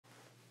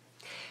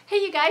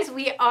Hey you guys,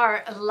 we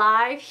are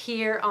live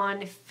here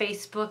on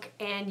Facebook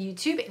and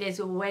YouTube. It is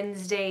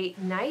Wednesday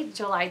night,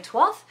 July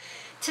 12th.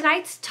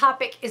 Tonight's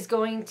topic is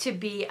going to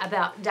be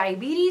about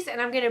diabetes, and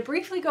I'm going to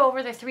briefly go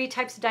over the 3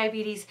 types of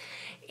diabetes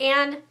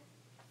and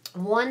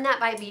one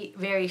that might be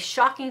very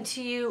shocking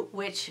to you,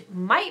 which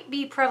might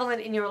be prevalent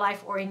in your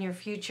life or in your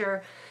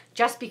future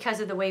just because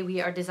of the way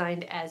we are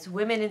designed as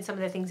women and some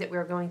of the things that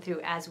we're going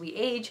through as we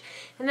age.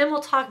 And then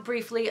we'll talk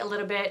briefly a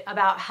little bit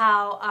about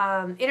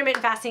how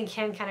intermittent fasting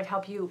can kind of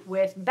help you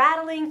with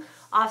battling,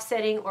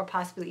 offsetting, or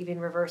possibly even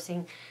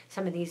reversing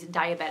some of these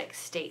diabetic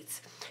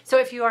states. So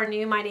if you are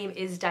new, my name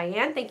is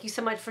Diane. Thank you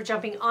so much for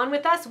jumping on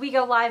with us. We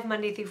go live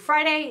Monday through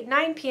Friday,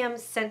 9 p.m.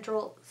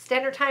 Central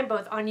Standard Time,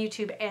 both on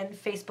YouTube and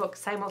Facebook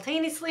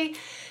simultaneously.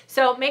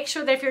 So make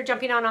sure that if you're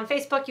jumping on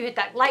Facebook, you hit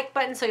that like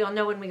button so you'll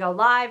know when we go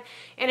live.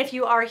 And if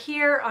you are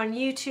here on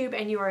YouTube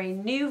and you are a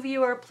new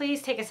viewer,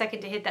 please take a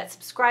second to hit that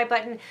subscribe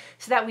button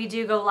so that we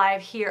do go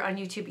live here on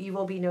YouTube. You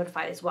will be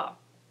notified as well.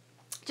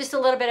 Just a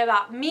little bit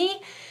about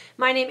me.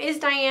 My name is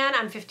Diane.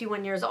 I'm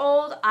 51 years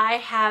old. I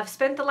have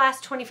spent the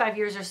last 25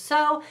 years or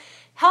so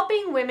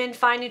helping women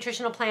find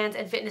nutritional plans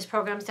and fitness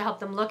programs to help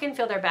them look and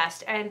feel their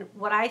best, and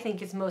what I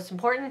think is most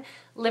important,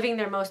 living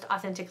their most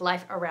authentic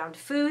life around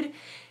food.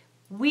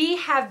 We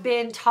have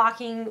been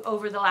talking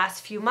over the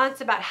last few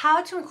months about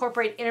how to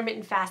incorporate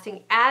intermittent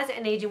fasting as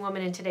an aging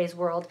woman in today's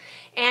world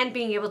and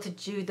being able to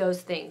do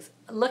those things,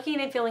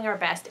 looking and feeling our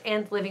best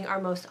and living our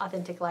most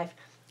authentic life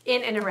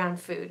in and around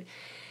food.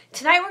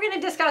 Tonight we're going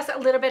to discuss a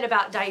little bit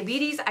about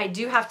diabetes. I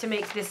do have to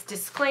make this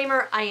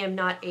disclaimer. I am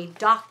not a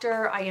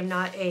doctor. I am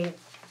not a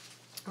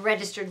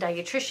registered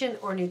dietitian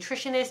or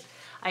nutritionist.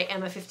 I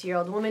am a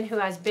 50-year-old woman who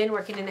has been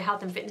working in the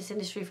health and fitness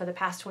industry for the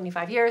past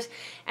 25 years,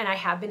 and I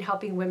have been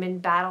helping women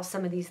battle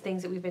some of these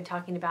things that we've been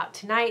talking about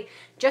tonight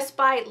just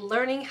by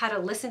learning how to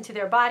listen to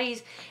their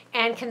bodies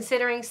and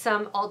considering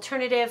some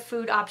alternative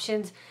food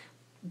options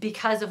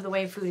because of the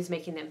way food is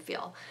making them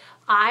feel.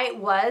 I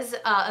was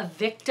a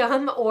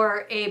victim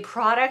or a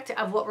product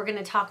of what we're going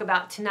to talk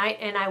about tonight,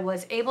 and I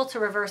was able to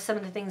reverse some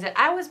of the things that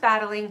I was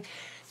battling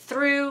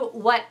through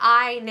what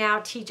I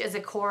now teach as a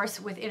course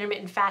with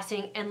intermittent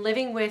fasting and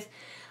living with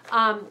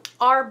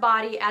our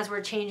body as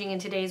we're changing in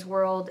today's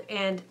world,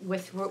 and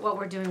with what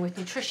we're doing with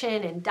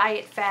nutrition and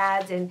diet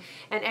fads and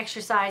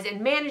exercise and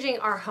managing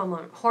our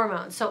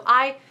hormones. So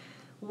I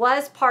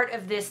was part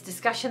of this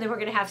discussion that we're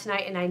going to have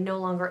tonight, and I no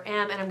longer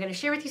am, and I'm going to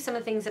share with you some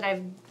of the things that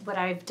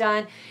I've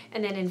done,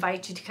 and then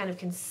invite you to kind of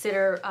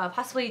consider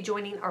possibly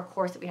joining our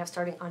course that we have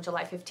starting on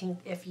July 15th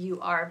if you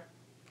are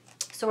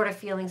sort of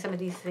feeling some of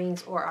these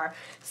things or are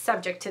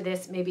subject to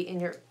this maybe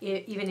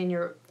even in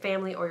your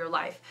family or your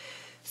life.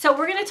 So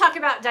we're going to talk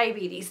about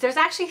diabetes. There's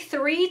actually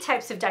 3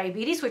 types of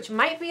diabetes, which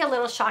might be a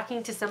little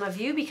shocking to some of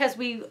you because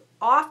we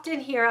often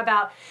hear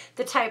about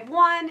the type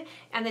 1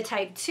 and the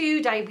type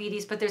 2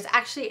 diabetes, but there's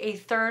actually a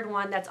third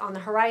one that's on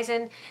the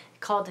horizon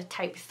called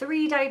type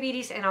 3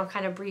 diabetes, and I'll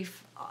kind of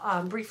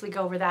briefly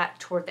go over that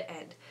toward the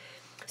end.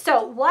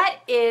 So what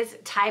is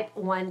type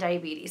 1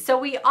 diabetes? So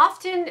we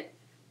often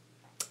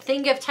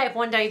think of type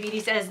 1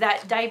 diabetes as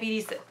that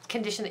diabetes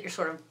condition that you're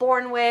sort of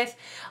born with.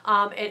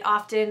 We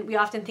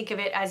often think of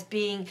it as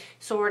being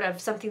sort of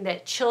something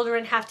that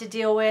children have to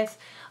deal with.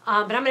 But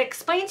I'm going to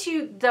explain to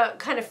you the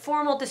kind of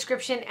formal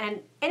description, and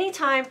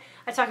anytime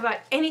I talk about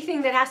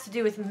anything that has to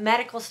do with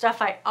medical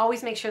stuff, I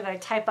always make sure that I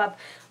type up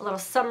a little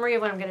summary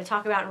of what I'm going to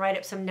talk about and write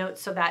up some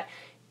notes so that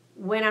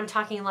when I'm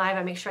talking live,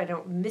 I make sure I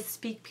don't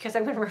misspeak because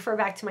I'm going to refer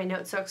back to my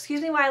notes. So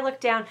excuse me while I look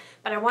down,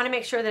 but I want to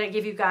make sure that I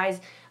give you guys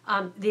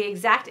the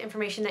exact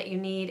information that you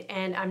need,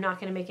 and I'm not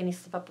going to make any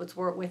slip up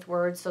with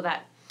words so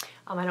that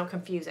I don't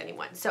confuse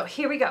anyone. So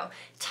here we go.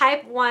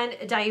 Type 1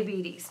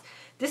 diabetes.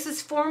 This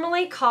is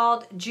formally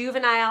called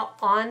juvenile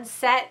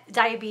onset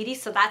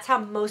diabetes, so that's how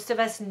most of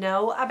us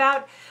know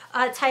about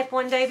type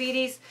 1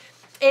 diabetes.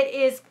 It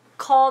is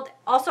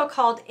also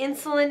called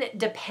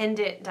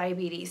insulin-dependent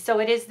diabetes. So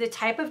it is the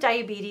type of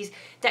diabetes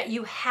that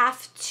you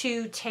have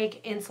to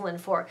take insulin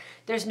for.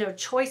 There's no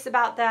choice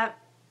about that.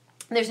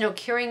 There's no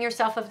curing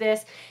yourself of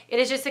this. It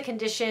is just a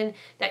condition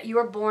that you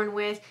are born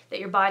with, that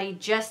your body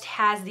just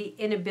has the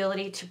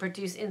inability to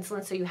produce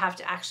insulin, so you have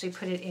to actually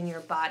put it in your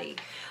body.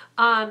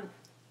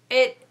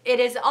 It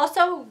is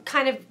also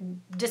kind of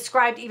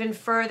described even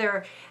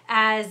further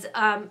as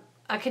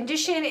a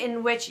condition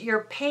in which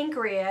your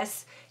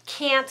pancreas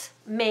can't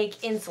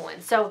make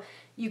insulin. So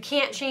you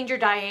can't change your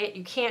diet,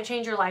 you can't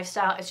change your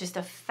lifestyle. It's just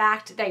a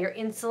fact that your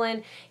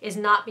insulin is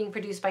not being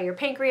produced by your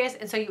pancreas,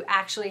 and so you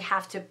actually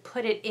have to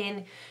put it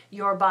in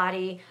your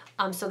body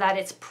so that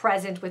it's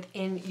present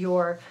within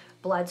your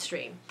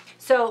bloodstream.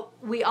 So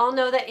we all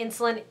know that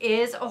insulin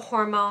is a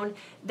hormone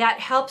that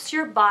helps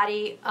your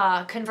body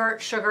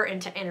convert sugar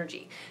into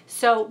energy.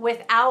 So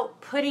without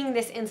putting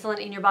this insulin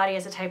in your body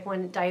as a type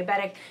 1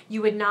 diabetic,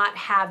 you would not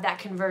have that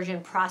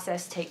conversion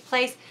process take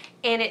place,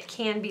 and it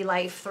can be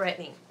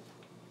life-threatening.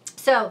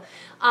 So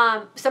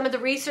some of the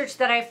research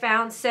that I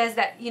found says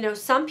that,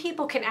 some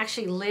people can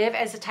actually live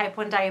as a type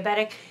 1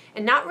 diabetic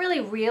and not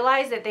really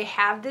realize that they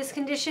have this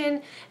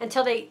condition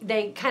until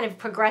they kind of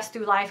progress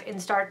through life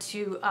and start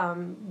to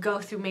go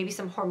through maybe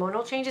some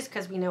hormonal changes,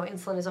 because we know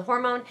insulin is a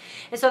hormone.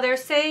 And so they're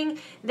saying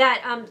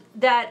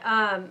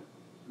that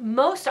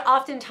most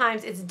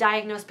oftentimes it's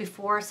diagnosed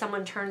before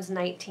someone turns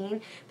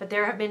 19, but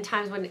there have been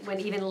times when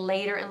even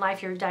later in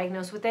life you're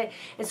diagnosed with it.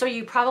 And so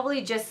you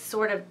probably just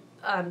sort of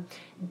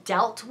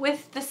dealt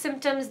with the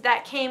symptoms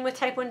that came with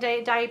type 1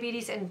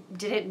 diabetes and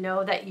didn't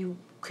know that you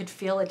could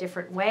feel a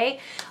different way.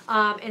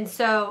 It's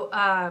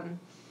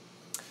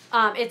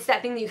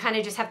that thing that you kind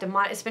of just have to,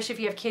 especially if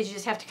you have kids, you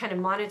just have to kind of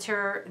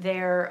monitor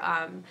their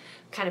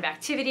kind of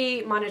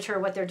activity, monitor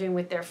what they're doing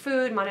with their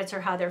food, monitor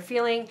how they're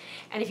feeling.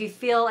 And if you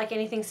feel like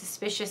anything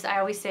suspicious, I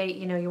always say,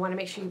 you want to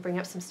make sure you bring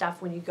up some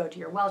stuff when you go to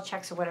your well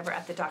checks or whatever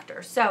at the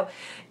doctor. So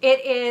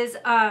it is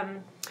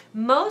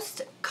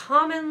most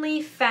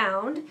commonly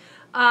found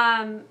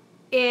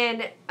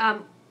in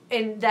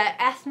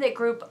the ethnic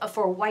group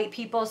for white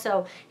people.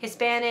 So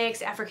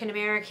Hispanics, African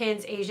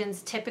Americans,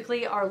 Asians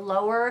typically are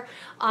lower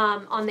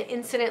on the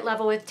incident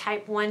level with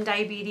type 1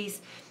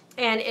 diabetes,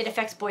 and it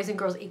affects boys and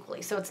girls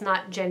equally. So it's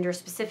not gender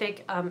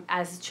specific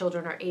as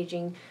children are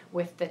aging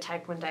with the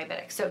type 1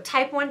 diabetic. So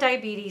type 1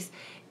 diabetes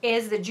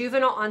is the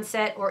juvenile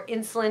onset or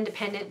insulin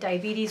dependent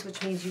diabetes,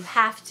 which means you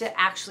have to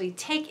actually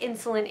take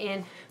insulin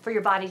in for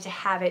your body to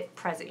have it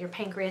present. Your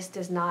pancreas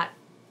does not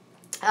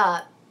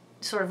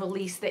sort of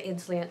release the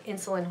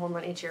insulin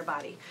hormone into your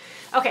body.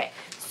 Okay,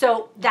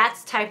 so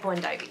that's type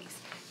 1 diabetes.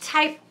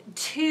 Type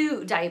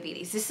 2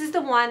 diabetes. This is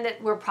the one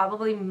that we're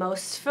probably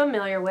most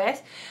familiar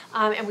with,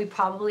 and we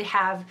probably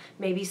have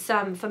maybe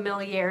some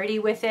familiarity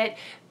with it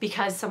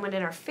because someone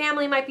in our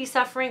family might be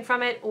suffering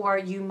from it, or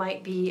you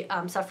might be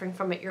suffering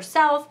from it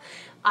yourself.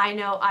 I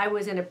know I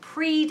was in a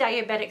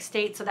pre-diabetic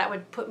state, so that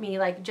would put me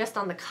like just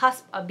on the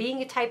cusp of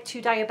being a type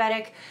 2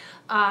 diabetic.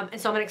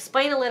 And so I'm going to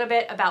explain a little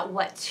bit about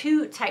what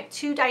type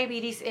 2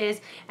 diabetes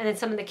is, and then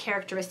some of the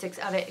characteristics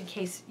of it in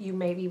case you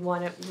maybe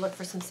want to look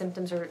for some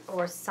symptoms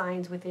or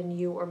signs within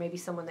you or maybe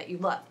someone that you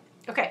love.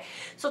 Okay,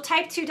 so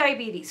type 2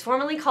 diabetes,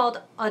 formerly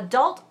called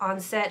adult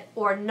onset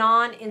or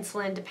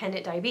non-insulin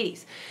dependent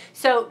diabetes.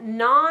 So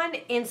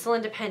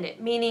non-insulin dependent,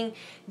 meaning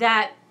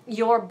that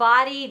your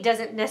body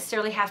doesn't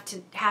necessarily have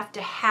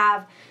to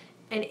have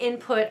an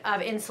input of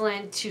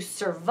insulin to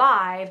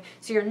survive,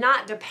 so you're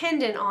not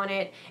dependent on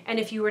it. And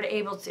if you were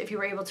able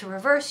to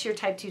reverse your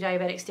type 2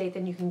 diabetic state,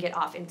 then you can get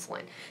off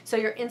insulin. So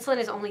your insulin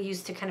is only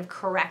used to kind of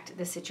correct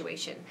the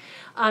situation.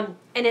 And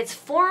it's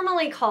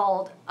formally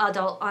called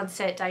adult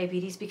onset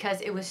diabetes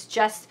because it was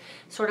just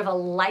sort of a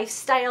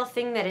lifestyle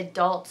thing that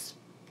adults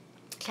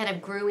kind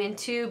of grew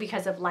into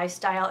because of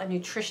lifestyle and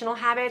nutritional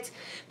habits.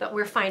 But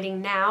we're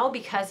finding now,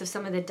 because of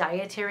some of the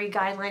dietary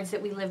guidelines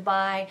that we live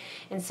by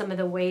and some of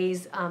the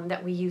ways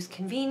that we use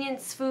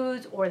convenience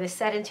foods or the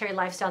sedentary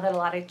lifestyle that a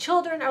lot of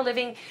children are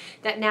living,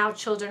 that now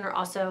children are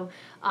also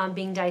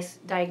being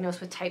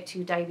diagnosed with type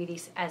 2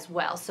 diabetes as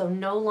well. So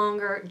no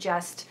longer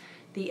just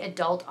the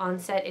adult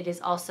onset, it is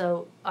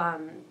also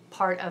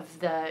part of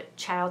the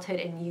childhood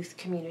and youth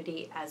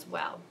community as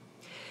well.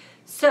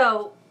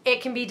 So it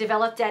can be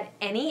developed at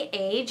any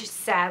age,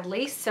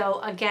 sadly. So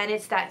again,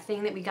 it's that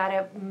thing that we got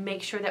to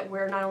make sure that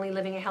we're not only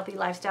living a healthy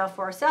lifestyle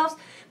for ourselves,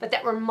 but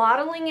that we're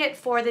modeling it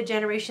for the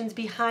generations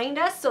behind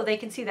us so they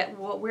can see that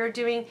what we're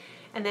doing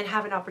and then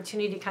have an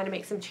opportunity to kind of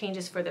make some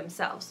changes for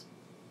themselves.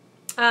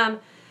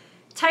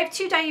 Type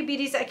 2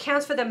 diabetes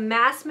accounts for the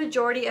mass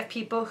majority of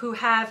people who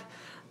have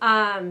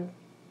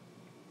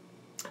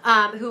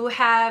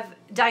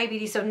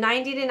diabetes. So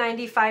 90 to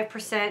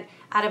 95%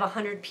 out of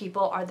 100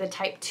 people are the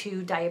type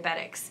 2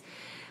 diabetics.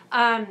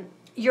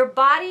 Your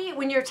body,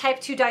 when you're type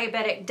 2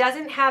 diabetic,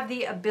 doesn't have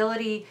the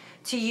ability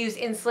to use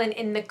insulin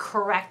in the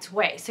correct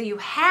way. So you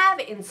have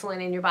insulin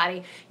in your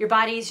body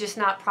is just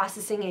not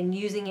processing and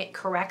using it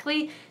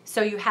correctly.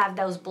 So you have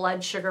those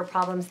blood sugar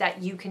problems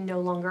that you can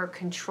no longer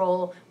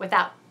control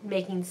without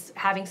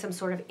having some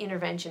sort of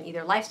intervention,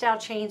 either lifestyle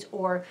change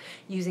or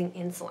using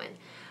insulin.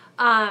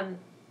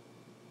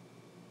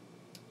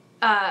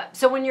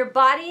 So when your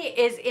body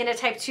is in a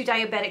type 2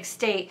 diabetic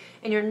state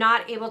and you're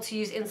not able to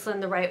use insulin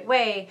the right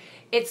way,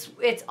 it's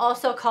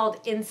also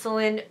called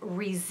insulin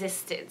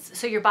resistance.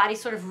 So your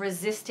body's sort of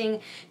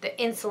resisting the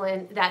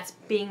insulin that's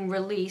being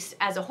released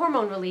as a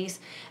hormone release,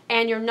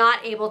 and you're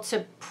not able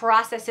to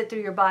process it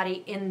through your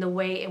body in the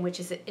way in which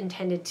it's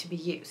intended to be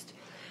used.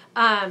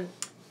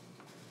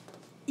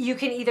 You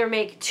can either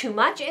make too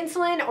much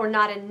insulin or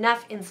not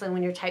enough insulin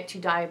when you're type 2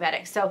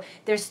 diabetic. So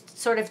there's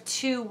sort of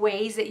two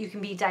ways that you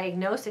can be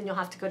diagnosed, and you'll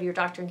have to go to your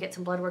doctor and get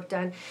some blood work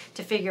done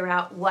to figure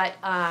out what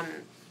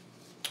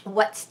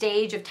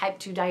stage of type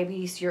 2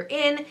 diabetes you're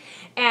in.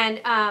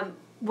 And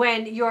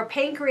when your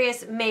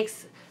pancreas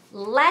makes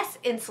less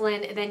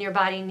insulin than your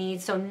body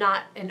needs, so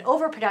not an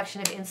overproduction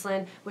of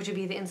insulin, which would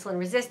be the insulin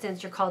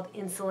resistance, you're called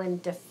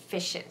insulin deficient.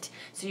 deficient.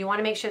 So you want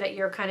to make sure that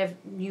you're kind of,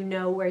 you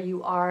know where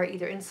you are,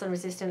 either insulin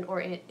resistant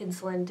or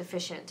insulin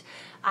deficient.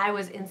 I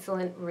was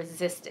insulin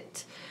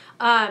resistant.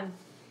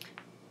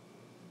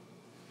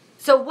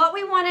 So what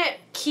we want to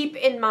keep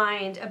in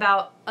mind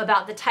about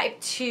the type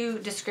 2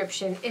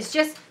 description is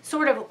just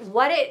sort of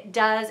what it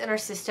does in our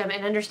system,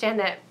 and understand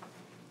that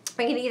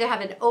we can either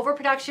have an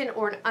overproduction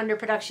or an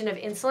underproduction of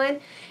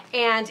insulin,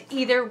 and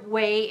either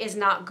way is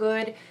not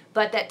good,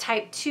 but that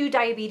type 2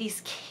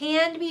 diabetes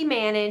can be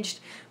managed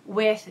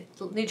with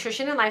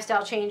nutrition and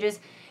lifestyle changes.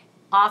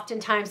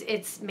 Oftentimes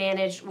it's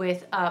managed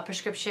with a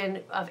prescription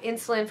of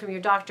insulin from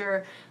your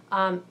doctor.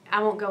 I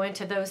won't go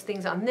into those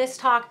things on this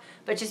talk,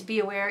 but just be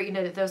aware, you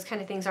know, that those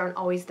kind of things aren't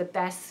always the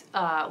best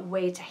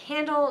way to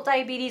handle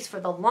diabetes for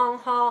the long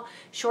haul.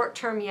 Short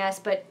term, yes,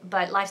 but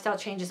lifestyle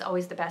change is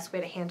always the best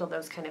way to handle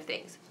those kind of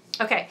things.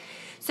 Okay,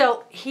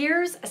 so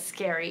here's a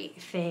scary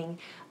thing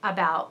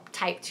about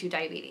type 2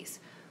 diabetes.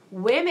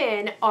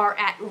 Women are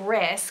at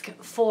risk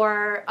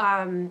for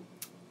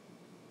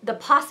the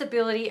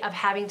possibility of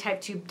having type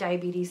 2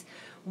 diabetes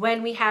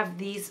when we have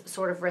these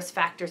sort of risk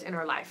factors in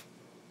our life.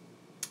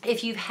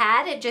 If you've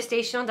had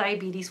gestational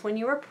diabetes when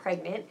you were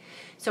pregnant,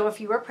 so if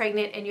you were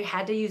pregnant and you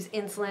had to use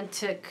insulin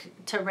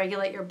to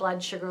regulate your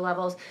blood sugar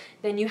levels,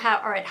 then you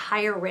are at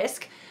higher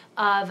risk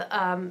of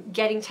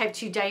getting type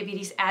 2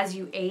 diabetes as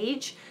you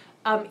age,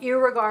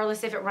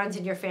 irregardless if it runs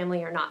in your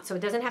family or not. So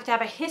it doesn't have to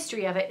have a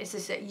history of it. It's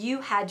just that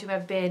you had to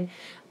have been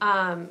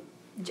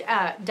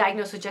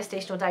diagnosed with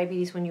gestational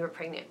diabetes when you were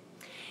pregnant.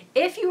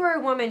 If you were a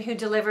woman who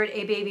delivered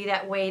a baby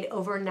that weighed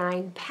over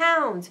 9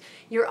 pounds,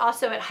 you're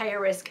also at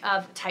higher risk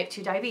of type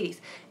 2 diabetes.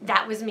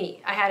 That was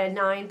me. I had a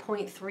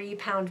 9.3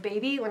 pound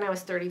baby when I was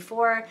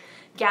 34.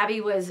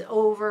 Gabby was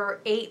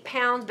over 8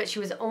 pounds, but she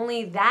was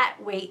only that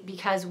weight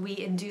because we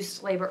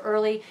induced labor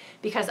early,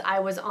 because I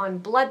was on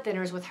blood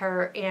thinners with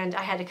her and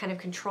I had to kind of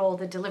control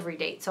the delivery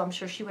date. So I'm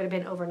sure she would have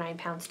been over 9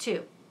 pounds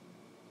too.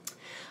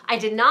 I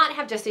did not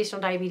have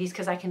gestational diabetes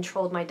because I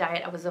controlled my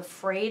diet. I was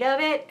afraid of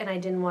it and I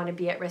didn't want to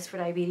be at risk for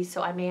diabetes,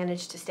 so I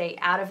managed to stay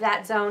out of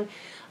that zone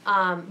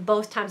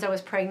both times I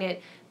was pregnant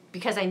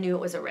because I knew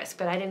it was a risk,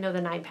 but I didn't know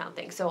the 9 pound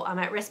thing, so I'm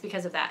at risk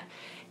because of that.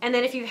 And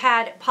then if you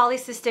had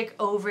polycystic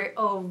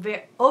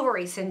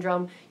ovary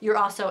syndrome, you're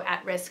also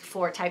at risk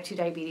for type 2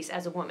 diabetes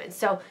as a woman.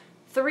 So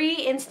 3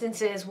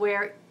 instances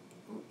where,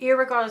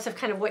 irregardless of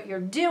kind of what you're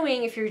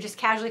doing, if you're just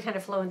casually kind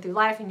of flowing through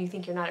life and you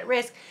think you're not at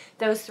risk,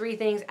 those 3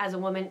 things as a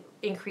woman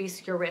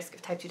increase your risk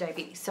of type 2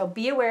 diabetes. So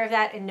be aware of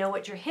that and know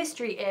what your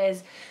history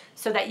is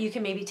so that you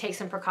can maybe take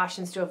some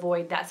precautions to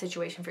avoid that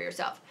situation for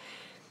yourself.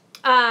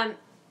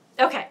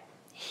 Okay,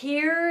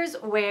 here's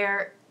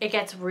where it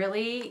gets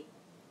really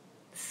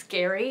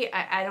scary.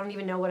 I don't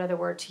even know what other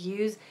word to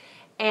use.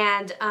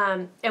 And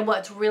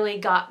what's really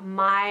got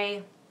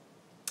my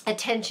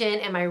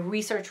attention and my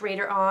research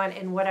radar on,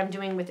 and what I'm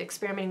doing with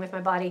experimenting with my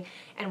body,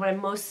 and what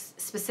I'm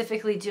most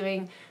specifically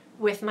doing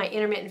with my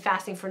intermittent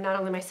fasting for not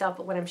only myself,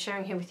 but what I'm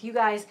sharing here with you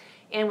guys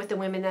and with the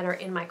women that are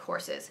in my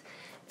courses.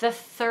 The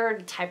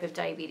 3rd type of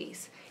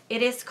diabetes.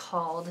 It is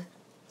called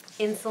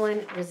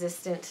insulin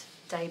resistant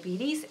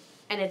diabetes,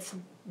 and it's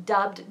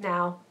dubbed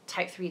now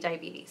type 3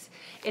 diabetes.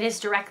 It is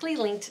directly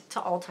linked to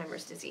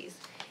Alzheimer's disease.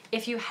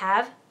 If you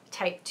have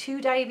type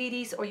 2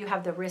 diabetes, or you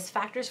have the risk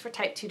factors for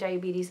type 2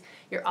 diabetes,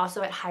 you're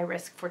also at high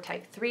risk for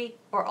type 3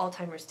 or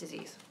Alzheimer's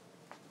disease.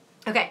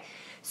 Okay,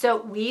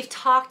 so we've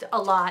talked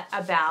a lot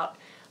about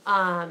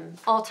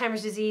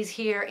Alzheimer's disease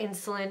here,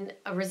 insulin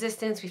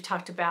resistance. We've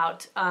talked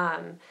about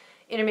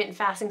intermittent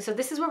fasting. So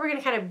this is where we're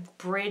going to kind of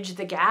bridge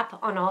the gap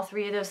on all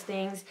 3 of those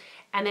things,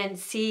 and then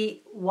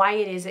see why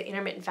it is that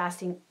intermittent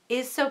fasting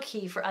is so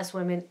key for us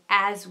women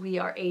as we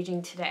are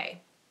aging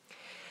today.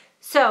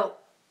 So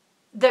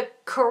the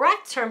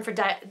correct term for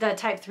the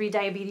type 3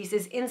 diabetes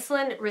is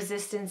insulin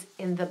resistance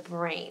in the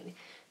brain.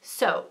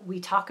 So we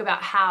talk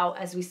about how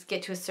as we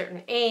get to a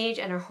certain age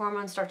and our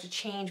hormones start to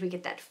change, we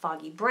get that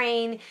foggy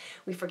brain,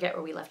 we forget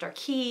where we left our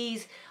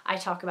keys. I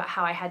talk about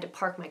how I had to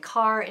park my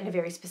car in a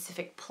very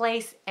specific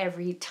place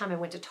every time I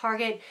went to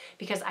Target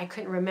because I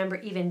couldn't remember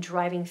even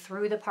driving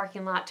through the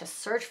parking lot to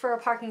search for a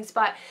parking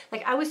spot.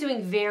 Like, I was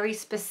doing very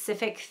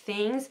specific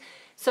things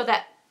so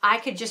that I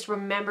could just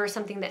remember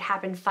something that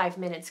happened 5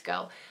 minutes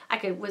ago.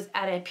 Was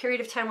at a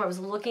period of time where I was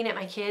looking at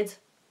my kids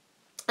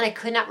and I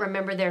could not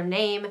remember their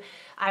name.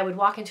 I would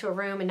walk into a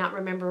room and not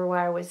remember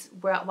why I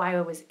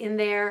was in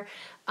there.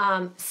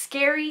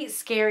 Scary,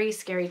 scary,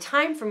 scary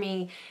time for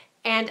me.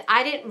 And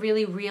I didn't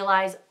really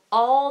realize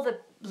all the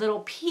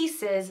little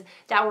pieces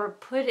that were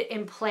put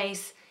in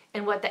place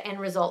and what the end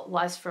result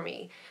was for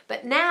me.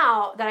 But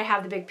now that I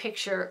have the big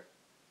picture,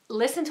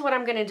 listen to what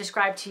I'm going to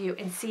describe to you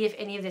and see if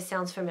any of this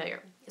sounds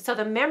familiar. So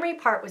the memory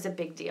part was a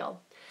big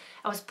deal.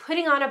 I was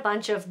putting on a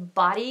bunch of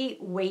body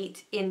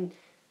weight in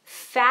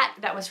fat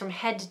that was from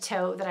head to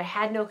toe that I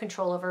had no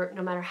control over,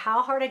 no matter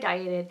how hard I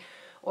dieted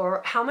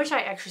or how much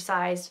I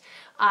exercised.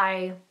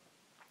 I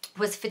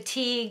was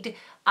fatigued.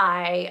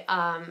 I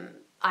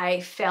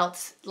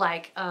felt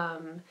like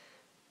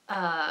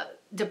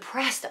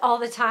depressed all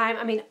the time.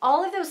 I mean,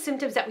 all of those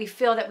symptoms that we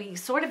feel that we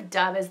sort of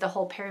dub as the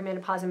whole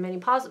perimenopause and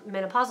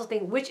menopausal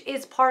thing, which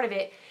is part of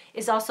it,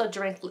 is also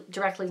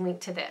directly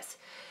linked to this.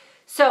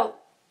 So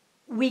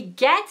we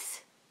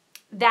get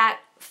that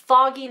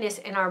fogginess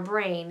in our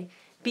brain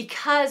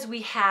because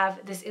we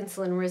have this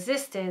insulin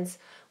resistance,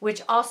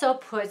 which also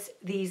puts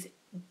these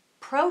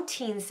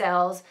protein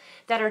cells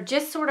that are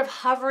just sort of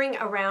hovering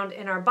around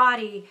in our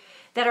body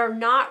that are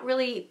not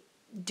really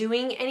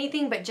doing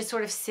anything but just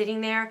sort of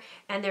sitting there,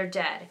 and they're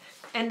dead.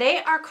 And they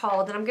are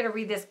called, and I'm going to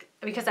read this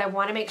because I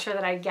want to make sure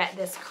that I get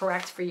this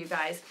correct for you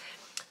guys.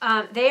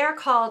 They are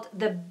called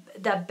the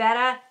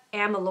beta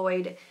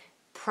amyloid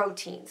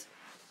proteins.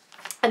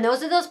 And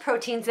those are those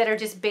proteins that are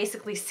just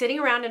basically sitting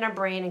around in our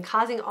brain and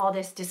causing all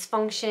this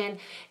dysfunction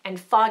and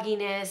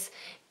fogginess,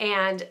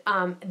 and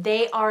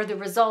they are the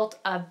result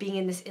of being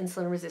in this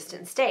insulin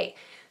resistant state.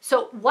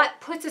 So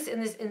what puts us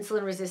in this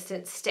insulin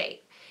resistant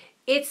state?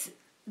 It's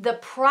the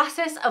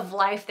process of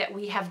life that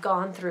we have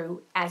gone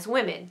through as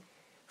women.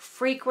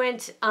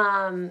 Frequent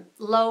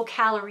low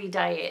calorie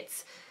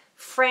diets,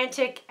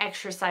 frantic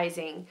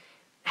exercising,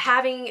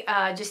 having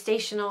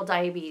gestational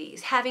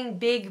diabetes, having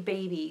big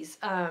babies,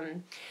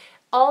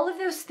 all of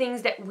those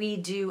things that we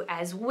do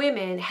as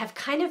women have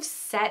kind of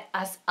set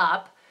us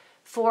up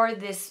for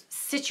this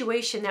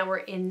situation that we're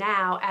in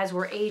now as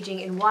we're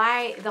aging. And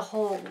why the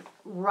whole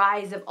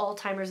rise of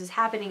Alzheimer's is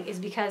happening is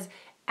because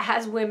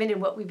as women,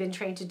 and what we've been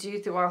trained to do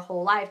through our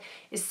whole life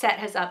is set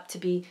us up to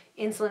be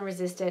insulin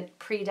resistant,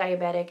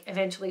 pre-diabetic,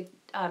 eventually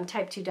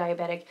type 2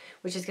 diabetic,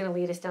 which is going to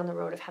lead us down the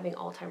road of having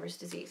Alzheimer's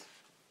disease.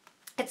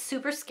 It's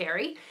super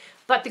scary,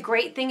 but the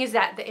great thing is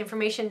that the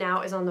information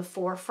now is on the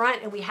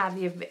forefront, and we have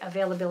the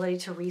availability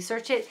to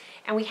research it,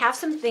 and we have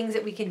some things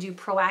that we can do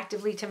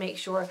proactively to make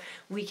sure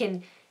we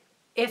can,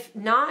 if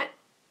not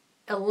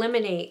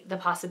eliminate the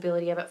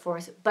possibility of it for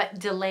us, but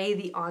delay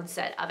the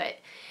onset of it.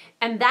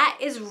 And that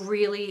is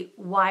really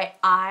why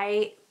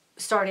I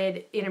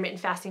started intermittent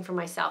fasting for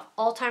myself.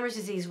 Alzheimer's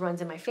disease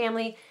runs in my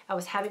family. I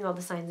was having all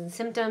the signs and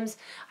symptoms.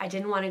 I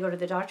didn't want to go to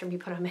the doctor and be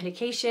put on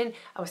medication.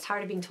 I was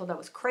tired of being told I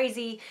was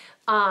crazy.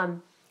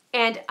 And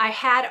I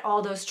had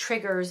all those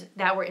triggers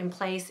that were in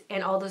place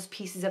and all those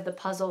pieces of the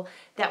puzzle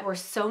that were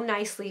so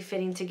nicely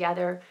fitting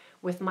together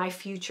with my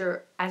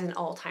future as an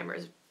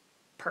Alzheimer's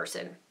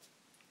person.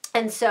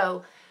 And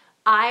so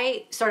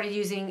I started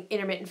using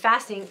intermittent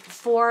fasting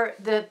for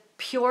the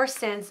pure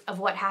sense of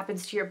what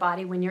happens to your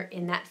body when you're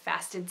in that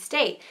fasted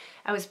state.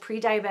 I was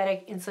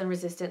pre-diabetic, insulin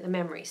resistant, the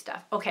memory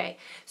stuff. Okay,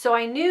 so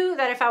I knew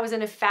that if I was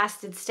in a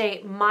fasted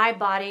state, my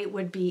body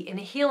would be in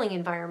a healing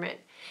environment.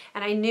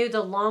 And I knew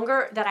the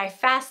longer that I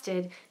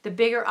fasted, the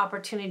bigger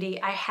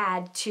opportunity I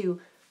had to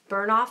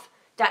burn off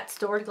that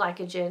stored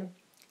glycogen,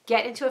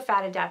 get into a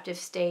fat adaptive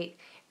state,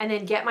 and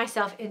then get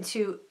myself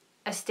into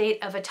a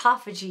state of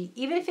autophagy,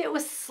 even if it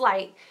was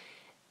slight,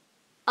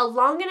 a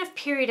long enough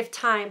period of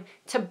time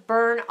to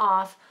burn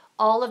off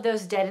all of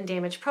those dead and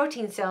damaged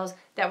protein cells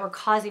that were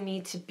causing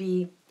me to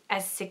be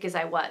as sick as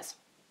I was.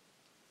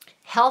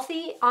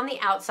 Healthy on the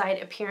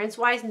outside,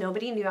 appearance-wise,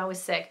 nobody knew I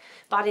was sick.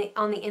 Body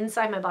on the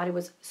inside, my body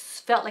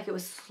felt like it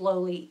was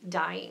slowly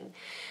dying.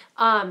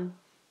 As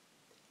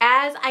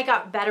I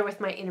got better with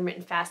my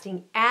intermittent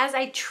fasting, as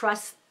I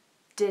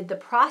trusted the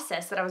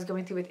process that I was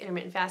going through with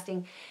intermittent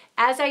fasting,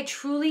 as I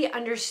truly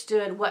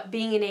understood what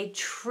being in a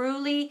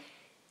truly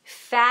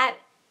fat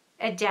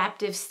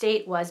adaptive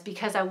state was,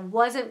 because I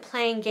wasn't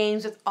playing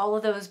games with all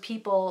of those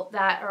people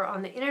that are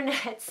on the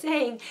internet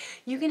saying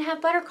you can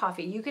have butter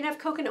coffee, you can have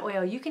coconut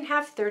oil, you can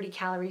have 30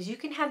 calories, you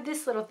can have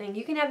this little thing,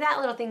 you can have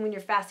that little thing when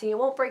you're fasting, it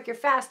won't break your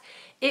fast.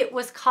 It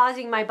was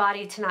causing my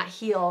body to not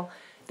heal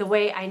the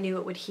way I knew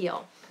it would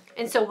heal.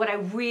 And so what I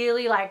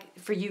really like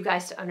for you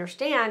guys to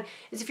understand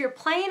is if you're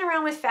playing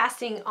around with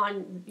fasting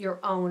on your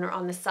own or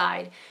on the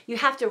side, you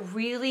have to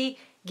really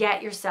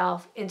get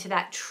yourself into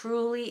that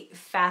truly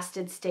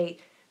fasted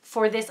state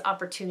for this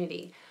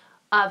opportunity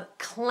of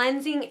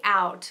cleansing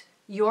out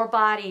your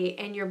body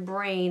and your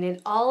brain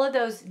and all of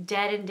those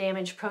dead and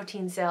damaged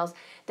protein cells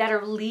that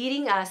are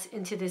leading us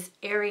into this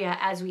area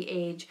as we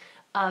age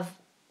of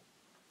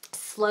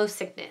slow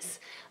sickness.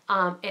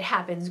 It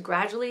happens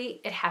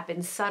gradually, it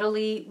happens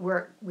subtly.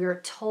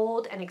 We're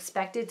told and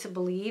expected to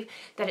believe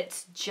that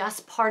it's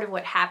just part of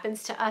what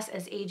happens to us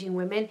as aging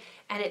women,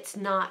 and it's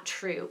not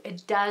true.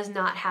 It does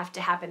not have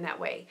to happen that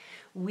way.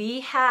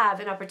 We have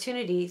an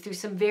opportunity through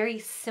some very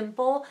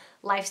simple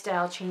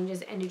lifestyle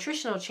changes and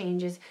nutritional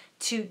changes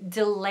to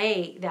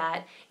delay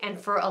that. And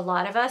for a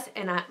lot of us,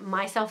 and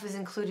myself is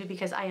included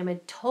because I am a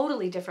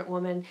totally different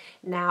woman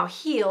now,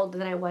 healed,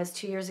 than I was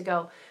 2 years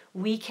ago,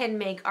 we can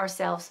make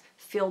ourselves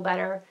feel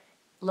better,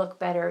 look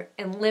better,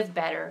 and live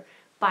better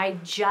by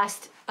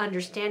just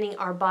understanding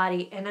our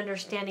body and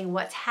understanding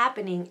what's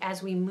happening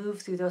as we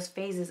move through those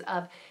phases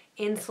of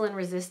insulin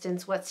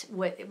resistance,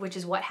 which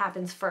is what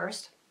happens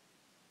first,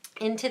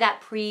 into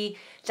that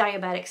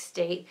pre-diabetic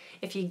state.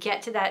 If you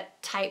get to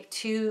that type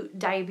 2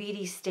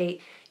 diabetes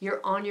state,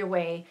 you're on your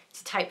way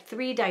to type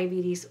 3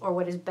 diabetes, or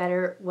what is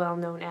better well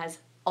known as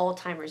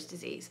Alzheimer's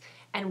disease.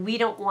 And we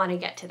don't want to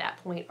get to that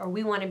point, or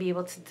we want to be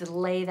able to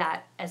delay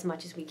that as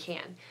much as we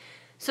can.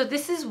 So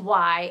this is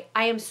why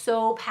I am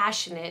so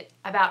passionate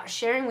about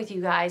sharing with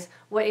you guys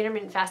what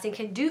intermittent fasting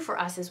can do for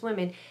us as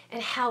women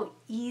and how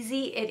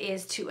easy it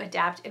is to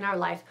adapt in our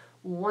life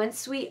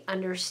once we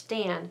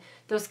understand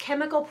those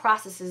chemical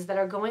processes that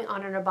are going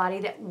on in our body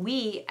that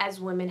we as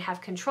women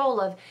have control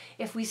of.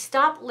 If we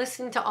stop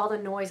listening to all the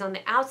noise on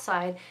the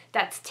outside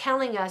that's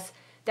telling us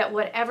that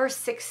whatever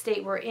sick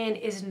state we're in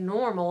is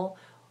normal,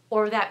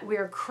 or that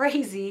we're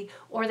crazy,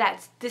 or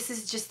that this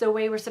is just the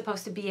way we're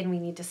supposed to be and we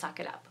need to suck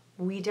it up.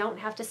 We don't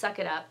have to suck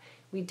it up.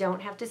 We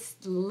don't have to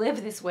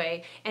live this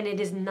way, and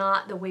it is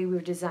not the way we were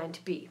designed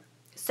to be.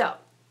 So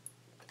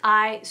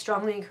I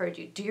strongly encourage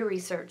you, do your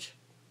research.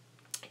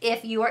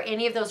 If you are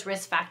any of those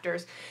risk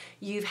factors,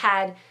 you've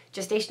had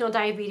gestational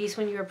diabetes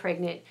when you were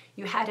pregnant,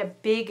 you had a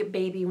big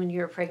baby when you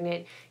were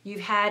pregnant,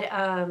 you've had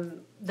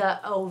the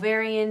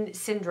ovarian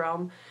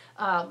syndrome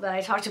that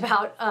I talked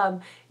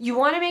about, you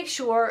want to make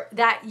sure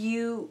that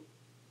your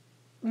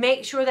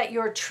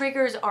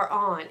triggers are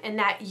on and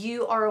that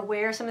you are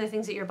aware of some of the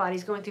things that your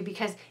body's going through,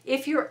 because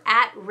if you're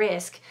at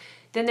risk,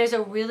 then there's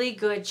a really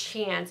good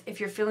chance,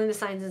 if you're feeling the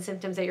signs and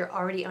symptoms, that you're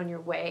already on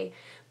your way,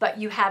 but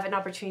you have an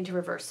opportunity to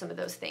reverse some of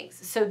those things.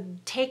 So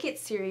take it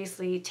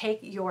seriously, take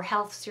your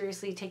health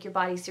seriously, take your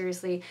body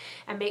seriously,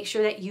 and make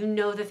sure that you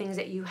know the things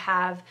that you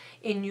have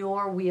in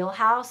your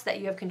wheelhouse that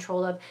you have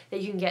control of,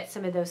 that you can get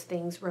some of those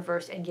things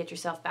reversed and get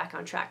yourself back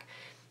on track.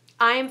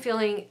 I am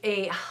feeling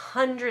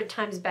 100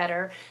 times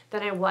better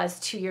than I was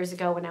 2 years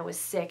ago when I was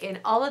sick. And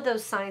all of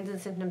those signs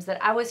and symptoms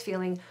that I was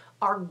feeling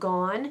are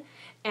gone.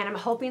 And I'm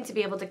hoping to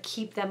be able to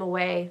keep them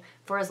away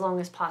for as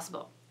long as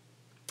possible.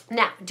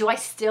 Now, do I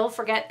still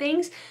forget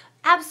things?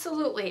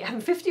 Absolutely.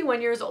 I'm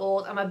 51 years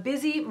old. I'm a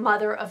busy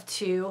mother of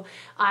two.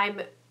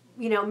 I'm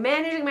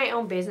managing my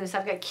own business.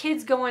 I've got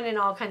kids going in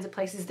all kinds of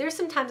places. There's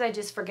sometimes I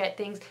just forget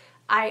things.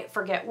 I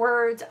forget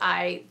words.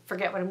 I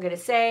forget what I'm going to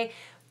say.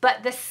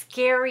 But the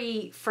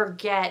scary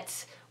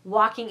forget,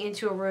 walking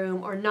into a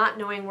room or not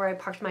knowing where I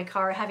parked my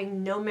car,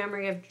 having no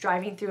memory of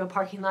driving through a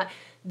parking lot,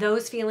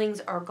 those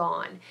feelings are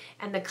gone.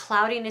 And the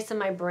cloudiness in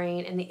my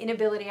brain and the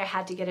inability I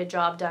had to get a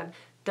job done,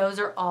 those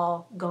are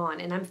all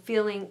gone. And I'm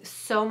feeling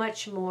so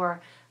much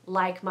more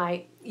like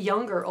my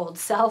younger old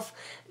self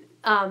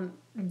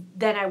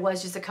than I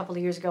was just a couple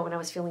of years ago when I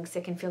was feeling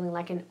sick and feeling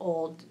like an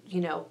old,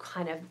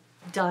 kind of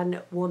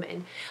done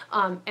woman.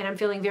 And I'm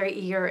feeling very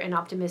eager and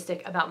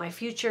optimistic about my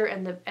future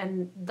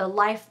and the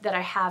life that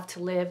I have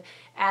to live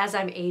as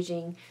I'm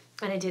aging.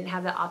 And I didn't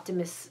have the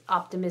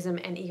optimism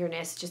and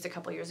eagerness just a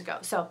couple years ago.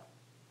 So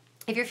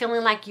if you're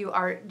feeling like you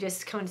are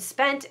just kind of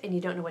spent and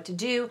you don't know what to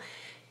do,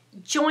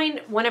 join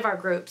one of our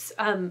groups.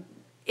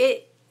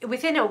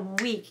 Within a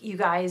week, you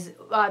guys,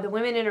 the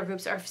women in our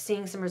groups are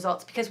seeing some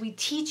results because we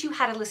teach you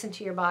how to listen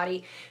to your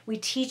body. We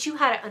teach you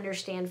how to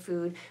understand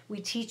food. We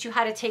teach you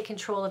how to take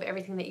control of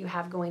everything that you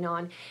have going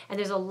on. And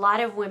there's a lot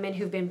of women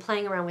who've been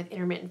playing around with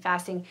intermittent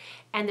fasting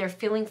and they're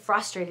feeling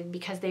frustrated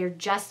because they are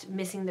just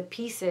missing the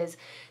pieces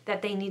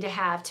that they need to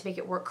have to make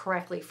it work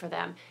correctly for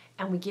them.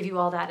 And we give you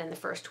all that in the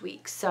first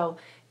week. So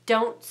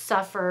don't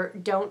suffer,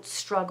 don't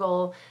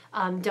struggle,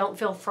 don't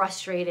feel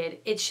frustrated.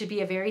 It should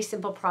be a very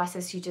simple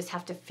process. You just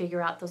have to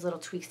figure out those little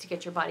tweaks to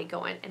get your body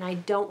going. And I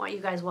don't want you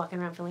guys walking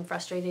around feeling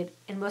frustrated.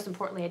 And most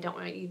importantly, I don't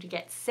want you to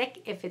get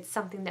sick if it's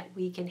something that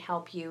we can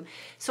help you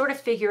sort of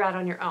figure out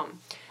on your own.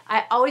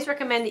 I always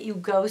recommend that you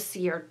go see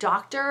your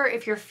doctor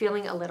if you're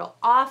feeling a little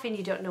off and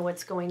you don't know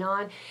what's going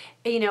on.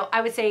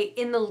 I would say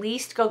in the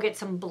least, go get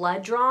some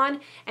blood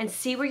drawn and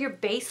see where your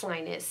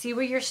baseline is. See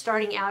where you're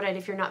starting out at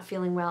if you're not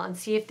feeling well, and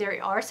see if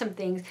there are some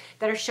things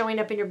that are showing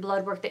up in your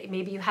blood work that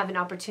maybe you have an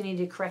opportunity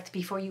to correct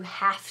before you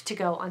have to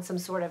go on some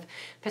sort of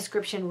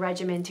prescription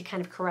regimen to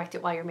kind of correct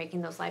it while you're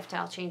making those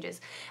lifestyle changes.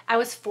 I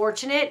was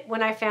fortunate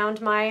when I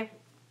found my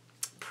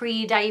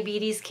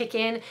pre-diabetes kick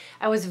in.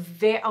 I was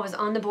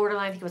on the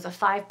borderline. I think it was a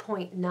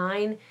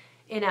 5.9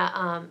 in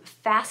a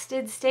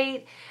fasted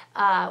state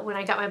when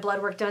I got my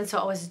blood work done. So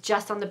I was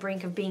just on the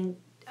brink of being,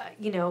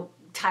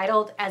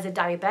 titled as a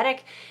diabetic.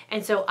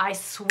 And so I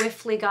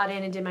swiftly got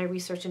in and did my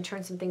research and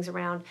turned some things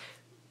around,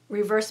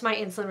 reversed my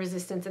insulin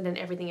resistance, and then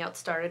everything else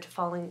started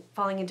falling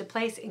into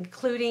place,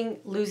 including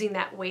losing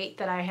that weight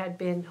that I had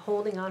been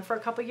holding on for a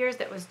couple years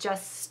that was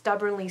just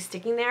stubbornly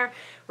sticking there,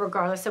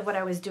 regardless of what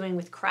I was doing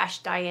with crash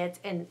diets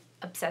and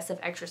obsessive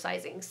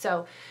exercising.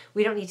 So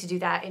we don't need to do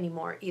that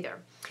anymore either.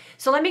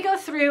 So let me go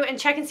through and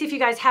check and see if you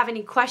guys have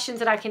any questions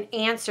that I can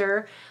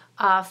answer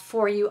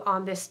for you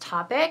on this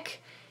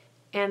topic.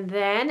 And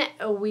then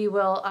we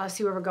will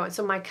see where we're going.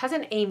 So my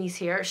cousin Amy's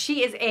here.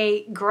 She is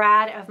a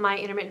grad of my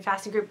intermittent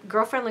fasting group.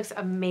 Girlfriend looks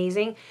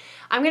amazing.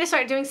 I'm going to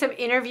start doing some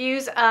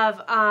interviews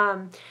of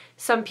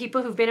some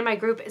people who've been in my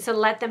group to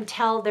let them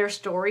tell their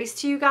stories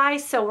to you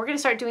guys. So we're going to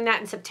start doing that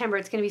in September.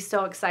 It's going to be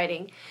so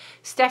exciting.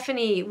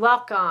 Stephanie,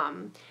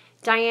 welcome.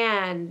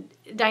 Diane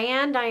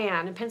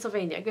in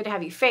Pennsylvania. Good to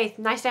have you. Faith,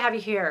 nice to have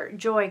you here.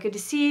 Joy, good to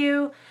see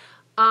you.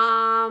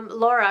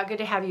 Laura, good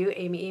to have you.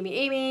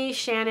 Amy,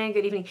 Shannon,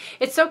 good evening.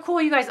 It's so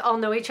cool you guys all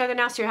know each other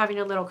now, so you're having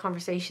a little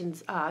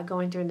conversations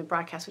going during the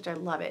broadcast, which I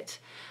love it.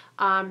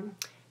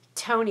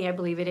 Tony, I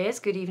believe it is.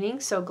 Good evening.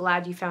 So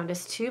glad you found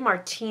us too.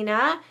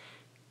 Martina,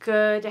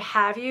 good to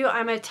have you.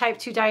 I'm a type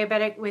 2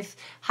 diabetic with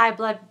high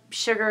blood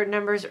sugar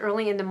numbers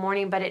early in the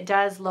morning, but it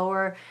does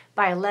lower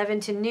by 11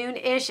 to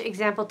noon-ish.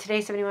 Example,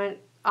 today, 71.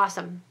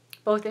 Awesome.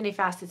 Both in a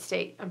fasted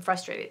state. I'm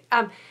frustrated.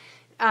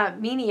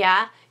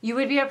 Minia, you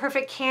would be a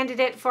perfect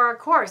candidate for our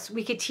course.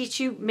 We could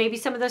teach you maybe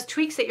some of those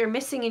tweaks that you're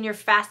missing in your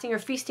fasting or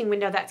feasting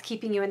window that's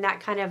keeping you in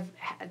that kind of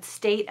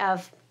state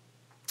of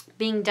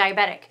being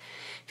diabetic.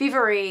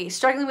 Vivery,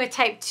 struggling with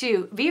type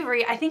 2.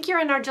 Vivery, I think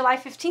you're in our July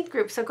 15th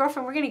group. So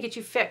girlfriend, we're going to get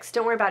you fixed.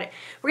 Don't worry about it.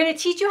 We're going to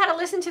teach you how to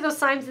listen to those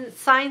signs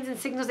and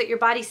signals that your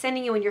body's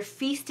sending you when you're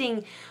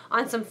feasting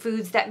on some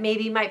foods that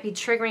maybe might be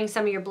triggering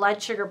some of your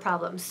blood sugar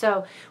problems.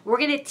 So we're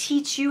going to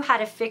teach you how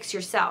to fix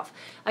yourself.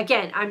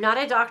 Again, I'm not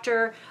a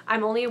doctor.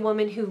 I'm only a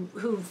woman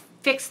who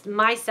fixed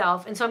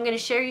myself, and so I'm going to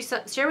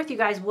share with you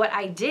guys what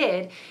I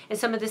did and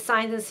some of the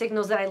signs and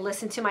signals that I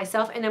listened to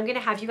myself, and I'm going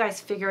to have you guys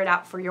figure it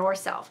out for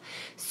yourself.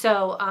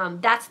 So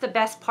that's the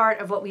best part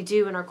of what we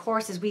do in our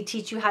course is we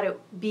teach you how to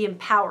be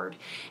empowered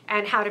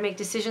and how to make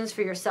decisions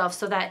for yourself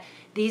so that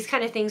these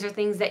kind of things are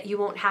things that you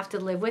won't have to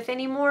live with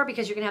anymore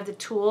because you're going to have the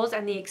tools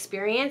and the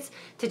experience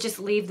to just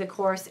leave the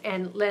course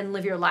and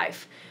live your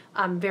life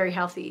very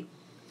healthy.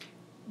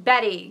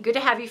 Betty, good to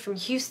have you from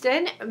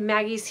Houston.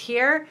 Maggie's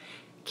here.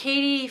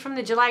 Katie from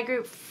the July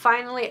group,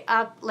 finally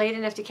up late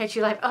enough to catch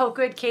you live. Oh,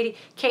 good, Katie.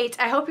 Kate,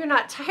 I hope you're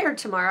not tired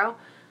tomorrow.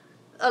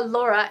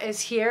 Laura is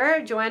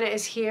here. Joanna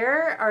is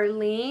here.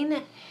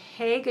 Arlene,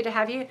 hey, good to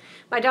have you.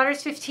 My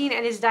daughter's 15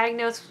 and is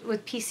diagnosed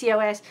with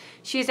PCOS.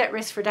 She is at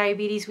risk for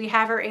diabetes. We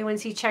have her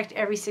A1C checked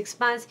every 6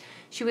 months.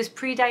 She was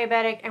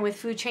pre-diabetic, and with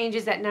food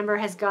changes, that number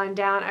has gone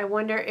down. I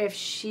wonder if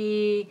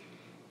she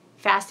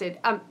fasted.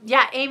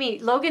 Yeah, Amy,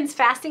 Logan's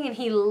fasting and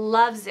he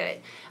loves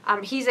it.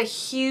 He's a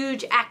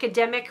huge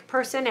academic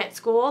person at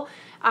school,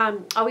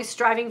 always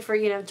striving for,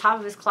 top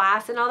of his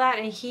class and all that.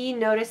 And he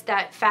noticed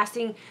that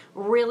fasting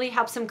really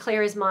helps him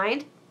clear his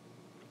mind.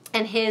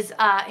 And his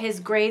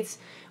grades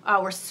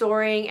were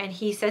soaring, and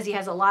he says he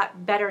has a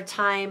lot better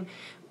time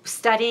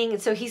studying.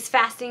 And so he's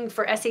fasting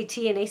for SAT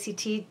and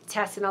ACT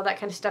tests and all that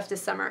kind of stuff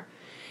this summer.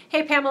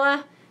 Hey,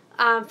 Pamela.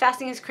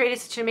 Fasting has created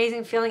such an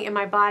amazing feeling in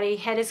my body.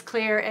 Head is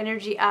clear,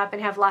 energy up,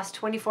 and have lost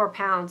 24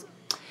 pounds.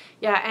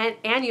 Yeah,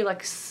 and you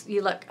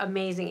look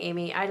amazing,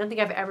 Amy. I don't think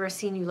I've ever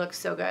seen you look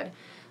so good.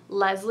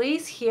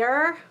 Leslie's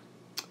here.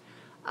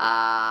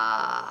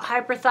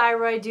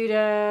 Hyperthyroid due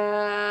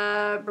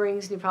to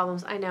brings new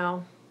problems. I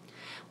know.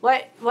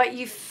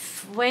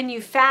 When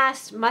you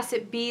fast, must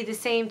it be the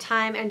same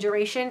time and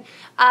duration?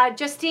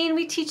 Justine,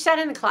 we teach that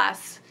in the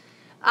class.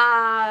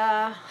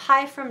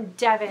 Hi from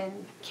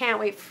Devon. Can't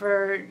wait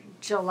for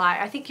July.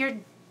 I think you're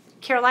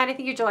Caroline. I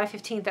think you're July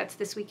 15th. That's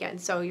this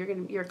weekend. So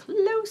you're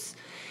close.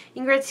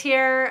 Ingrid's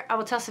here. I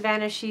will tell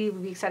Savannah. She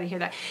would be excited to hear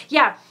that.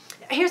 Yeah.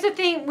 Here's the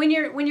thing. When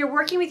you're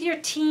working with your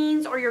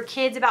teens or your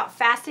kids about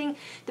fasting,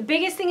 the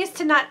biggest thing is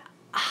to not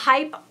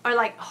hype or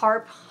like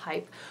harp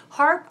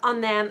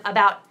on them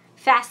about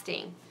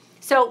fasting.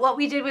 So what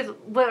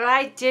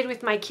I did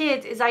with my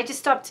kids is I just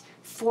stopped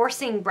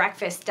forcing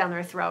breakfast down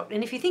their throat.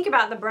 And if you think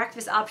about the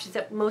breakfast options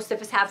that most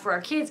of us have for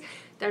our kids,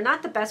 they're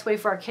not the best way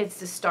for our kids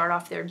to start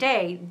off their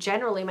day.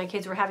 Generally, my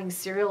kids were having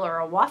cereal or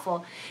a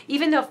waffle,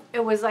 even though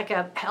it was like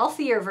a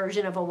healthier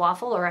version of a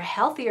waffle or a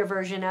healthier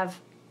version of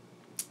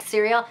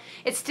cereal.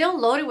 It's still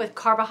loaded with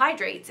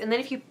carbohydrates. And then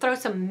if you throw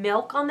some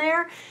milk on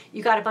there,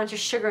 you got a bunch of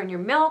sugar in your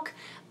milk.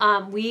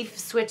 We've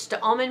switched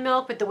to almond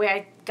milk, but the way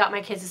I got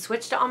my kids to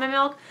switch to almond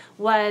milk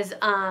was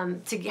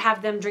to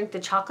have them drink the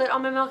chocolate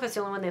almond milk. That's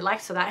the only one they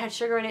like, so that had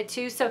sugar in it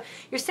too. So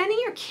you're sending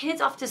your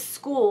kids off to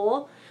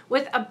school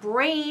with a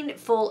brain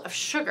full of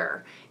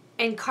sugar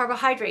and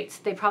carbohydrates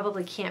they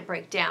probably can't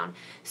break down.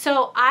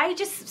 So I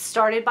just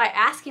started by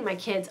asking my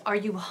kids, are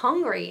you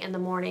hungry in the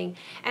morning?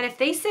 And if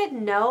they said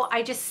no,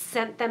 I just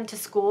sent them to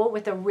school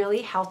with a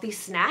really healthy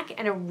snack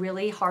and a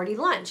really hearty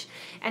lunch.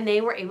 And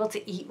they were able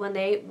to eat when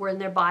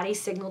their body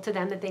signaled to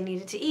them that they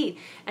needed to eat.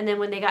 And then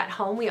when they got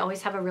home, we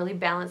always have a really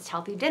balanced,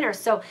 healthy dinner.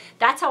 So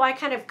that's how I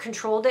kind of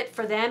controlled it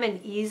for them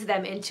and eased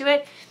them into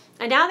it.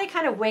 And now they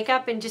kind of wake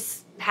up and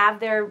just have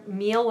their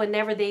meal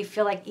whenever they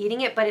feel like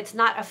eating it, but it's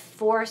not a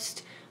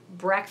forced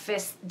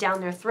breakfast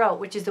down their throat,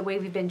 which is the way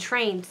we've been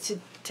trained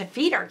to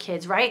feed our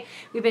kids, right?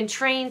 We've been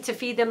trained to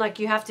feed them like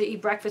you have to eat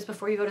breakfast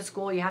before you go to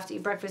school. You have to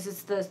eat breakfast.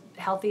 It's the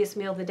healthiest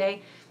meal of the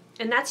day.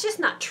 And that's just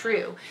not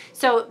true.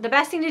 So the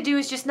best thing to do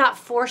is just not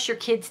force your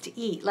kids to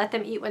eat. Let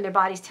them eat when their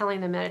body's telling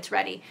them that it's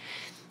ready.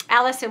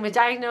 Allison was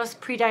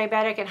diagnosed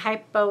pre-diabetic and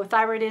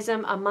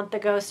hypothyroidism a month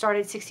ago,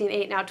 started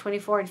 16.8, now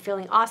 24, and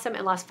feeling awesome,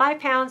 and lost 5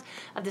 pounds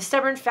of the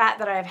stubborn fat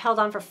that I have held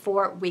on for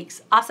 4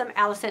 weeks. Awesome,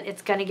 Allison,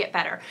 it's going to get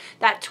better.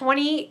 That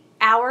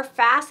 20-hour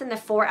fast and the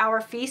 4-hour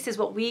feast is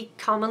what we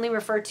commonly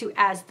refer to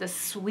as the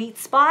sweet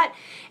spot,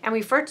 and we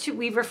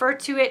refer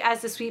to it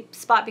as the sweet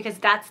spot because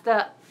that's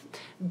the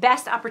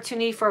best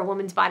opportunity for a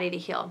woman's body to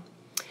heal.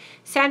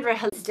 Sandra,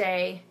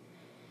 Wednesday.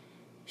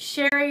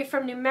 Sherry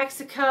from New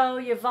Mexico.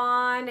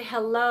 Yvonne,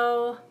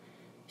 hello.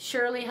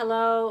 Shirley,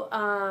 hello.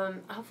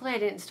 Hopefully I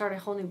didn't start a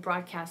whole new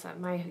broadcast.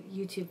 My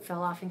YouTube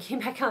fell off and came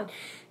back on.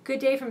 Good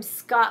day from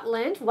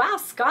Scotland. Wow,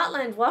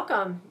 Scotland,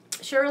 welcome.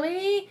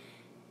 Shirley,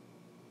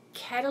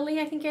 Kedley,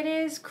 I think it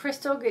is.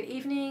 Crystal, good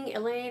evening.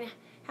 Elaine,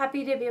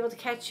 happy to be able to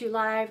catch you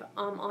live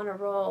on a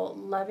roll.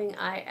 Loving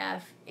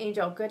IF.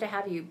 Angel, good to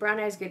have you. Brown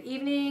Eyes, good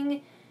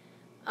evening.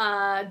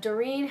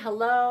 Doreen,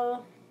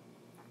 hello.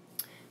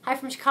 Hi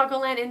from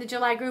Chicagoland in the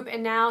July group,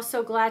 and now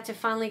so glad to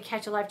finally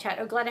catch a live chat.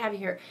 Oh, glad to have you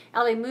here.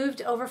 Ellie,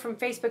 moved over from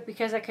Facebook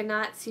because I could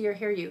not see or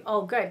hear you.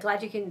 Oh, good.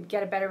 Glad you can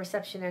get a better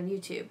reception on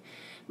YouTube.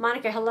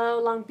 Monica, hello.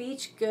 Long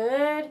Beach,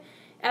 good.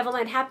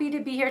 Evelyn, happy to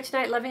be here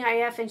tonight, loving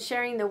IF and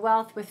sharing the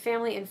wealth with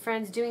family and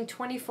friends, doing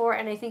 24,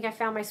 and I think I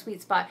found my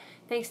sweet spot.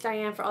 Thanks,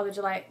 Diane, for all the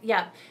July.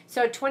 Yeah,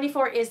 so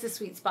 24 is the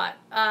sweet spot.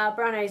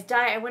 Brown Eyes,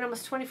 I went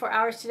almost 24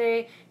 hours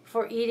today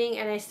before eating,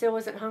 and I still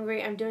wasn't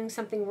hungry. I'm doing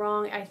something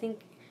wrong. I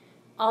think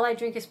all I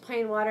drink is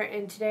plain water,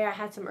 and today I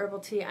had some herbal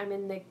tea. I'm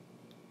in the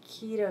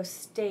keto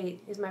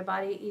state. Is my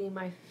body eating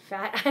my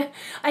fat?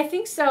 I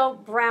think so,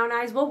 Brown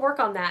Eyes. We'll work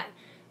on that.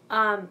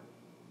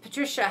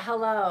 Patricia,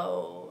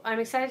 hello. I'm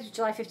excited to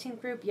July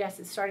 15th group. Yes,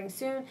 it's starting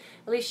soon.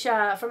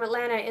 Alicia from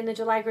Atlanta in the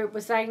July group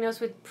was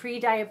diagnosed with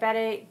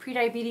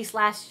prediabetes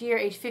last year,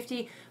 age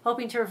 50,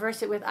 hoping to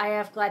reverse it with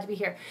IF. Glad to be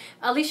here.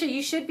 Alicia,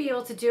 you should be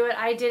able to do it.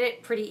 I did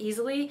it pretty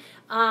easily.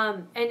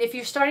 And if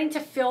you're starting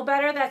to feel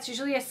better, that's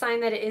usually a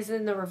sign that it is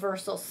in the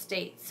reversal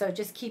state. So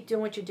just keep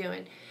doing what you're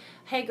doing.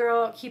 Hey,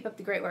 girl, keep up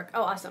the great work.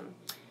 Oh, awesome.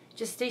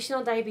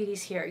 Gestational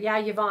diabetes here. Yeah,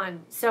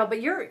 Yvonne. So, but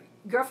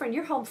girlfriend,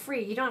 you're home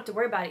free. You don't have to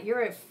worry about it.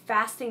 You're a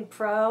fasting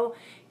pro.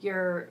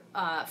 You're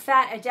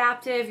fat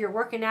adaptive. You're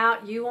working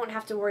out. You won't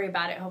have to worry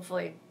about it,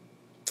 hopefully.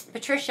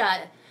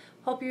 Patricia,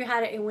 hope you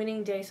had a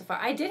winning day so far.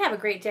 I did have a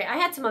great day. I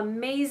had some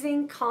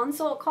amazing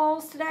consult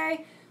calls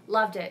today.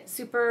 Loved it.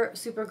 Super,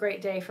 super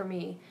great day for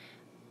me.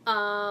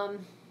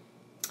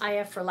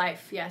 IF for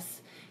life,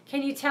 yes.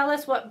 Can you tell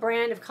us what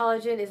brand of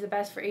collagen is the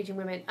best for aging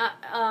women?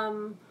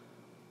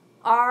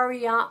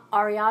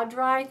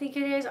 Ariadra, I think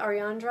it is.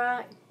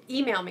 Ariandra.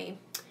 Email me.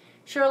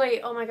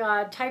 Shirley, oh my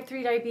God, type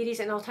 3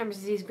 diabetes and Alzheimer's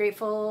disease,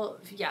 grateful.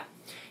 Yeah,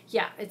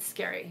 it's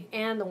scary.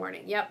 And the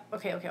warning. Yep.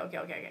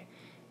 Okay.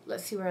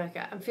 Let's see where I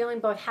got. I'm feeling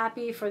both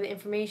happy for the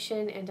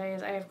information and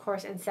of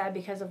course, and sad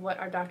because of what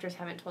our doctors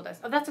haven't told us.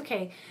 Oh, that's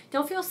okay.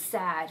 Don't feel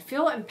sad.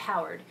 Feel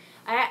empowered.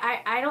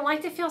 I don't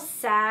like to feel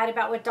sad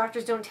about what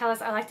doctors don't tell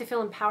us. I like to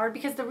feel empowered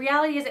because the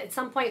reality is at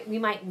some point we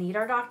might need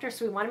our doctor,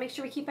 so we want to make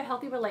sure we keep a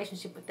healthy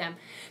relationship with them.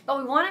 But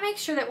we want to make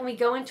sure that when we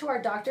go into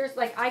our doctors,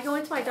 like I go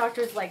into my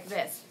doctors like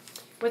this,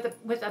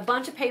 with a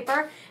bunch of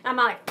paper, and I'm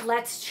like,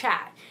 let's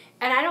chat.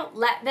 And I don't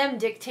let them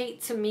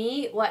dictate to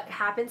me what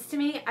happens to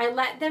me. I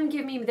let them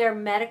give me their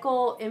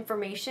medical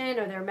information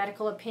or their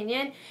medical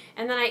opinion,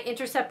 and then I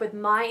intercept with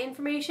my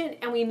information,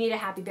 and we meet a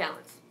happy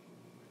balance.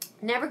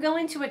 Never go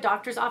into a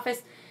doctor's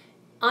office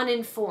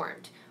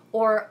uninformed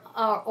or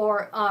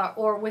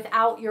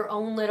without your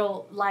own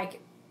little like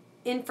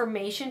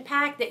information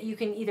pack that you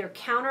can either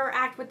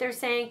counteract what they're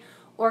saying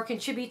or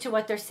contribute to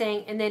what they're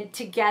saying, and then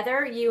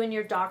together you and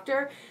your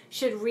doctor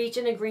should reach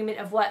an agreement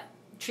of what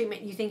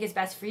treatment you think is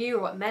best for you,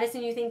 or what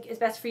medicine you think is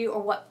best for you,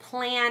 or what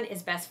plan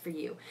is best for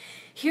you.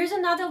 Here's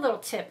another little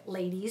tip,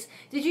 ladies.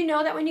 Did you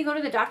know that when you go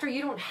to the doctor,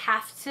 you don't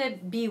have to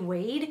be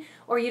weighed,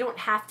 or you don't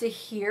have to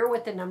hear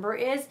what the number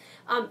is?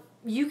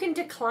 You can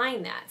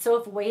decline that. So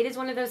if weight is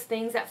one of those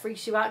things that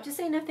freaks you out, just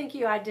say, no, thank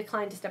you, I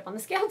declined to step on the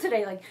scale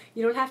today. Like,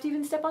 you don't have to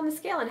even step on the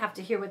scale and have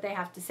to hear what they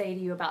have to say to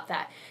you about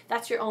that.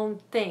 That's your own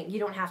thing. You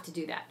don't have to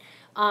do that.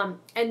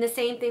 And the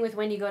same thing with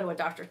when you go to a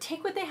doctor.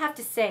 Take what they have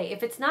to say.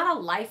 If it's not a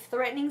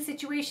life-threatening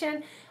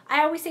situation,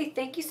 I always say,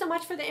 thank you so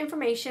much for the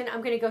information.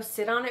 I'm going to go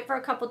sit on it for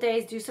a couple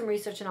days, do some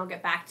research, and I'll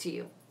get back to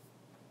you.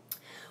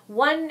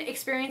 One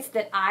experience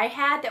that I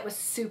had that was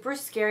super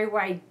scary,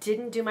 where I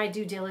didn't do my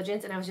due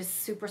diligence and I was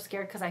just super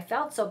scared because I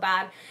felt so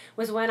bad,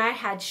 was when I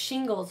had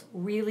shingles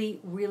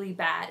really, really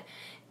bad.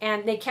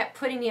 And they kept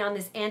putting me on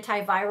this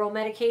antiviral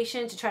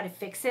medication to try to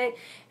fix it.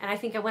 And I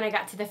think when I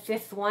got to the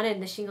 5th one,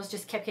 and the shingles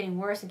just kept getting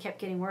worse and kept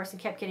getting worse and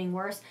kept getting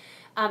worse.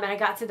 And I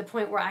got to the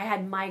point where I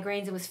had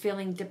migraines and was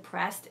feeling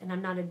depressed. And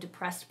I'm not a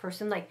depressed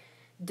person, like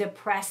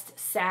depressed,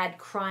 sad,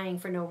 crying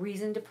for no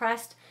reason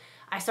depressed.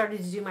 I started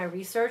to do my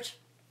research.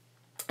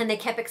 And they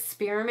kept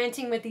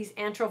experimenting with these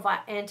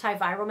antiviral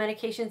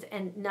medications,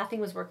 and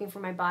nothing was working for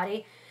my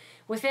body.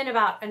 Within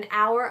about an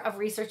hour of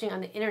researching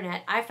on the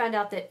internet, I found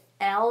out that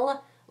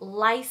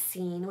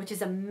L-lysine, which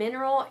is a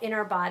mineral in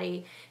our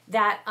body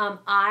that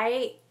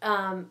I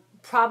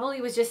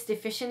probably was just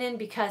deficient in,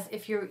 because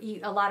if you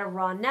eat a lot of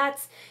raw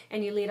nuts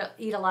and you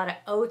eat a lot of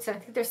oats, and I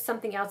think there's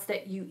something else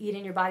that you eat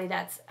in your body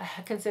that's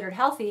considered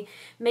healthy,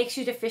 makes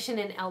you deficient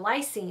in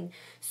L-lysine.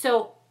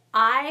 So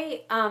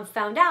I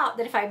found out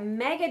that if I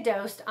mega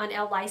dosed on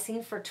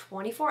L-lysine for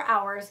 24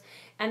 hours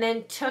and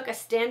then took a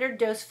standard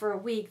dose for a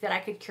week, that I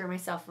could cure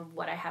myself of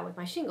what I had with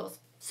my shingles.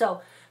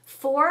 So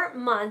 4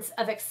 months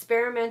of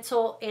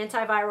experimental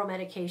antiviral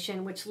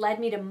medication, which led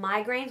me to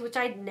migraines, which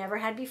I'd never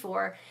had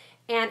before,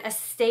 and a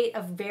state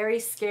of very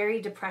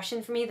scary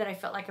depression for me that I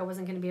felt like I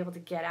wasn't going to be able to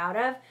get out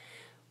of,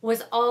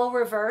 was all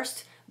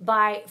reversed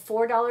by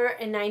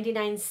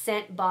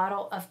 $4.99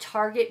 bottle of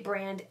Target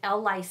brand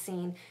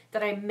L-lysine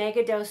that I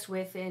mega dosed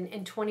with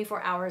in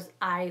 24 hours.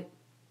 I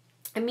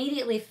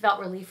immediately felt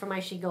relief from my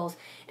shingles,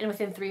 and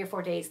within 3 or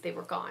 4 days they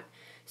were gone.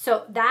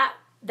 So that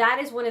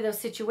is one of those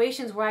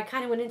situations where I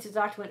kind of went into the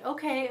doctor and went,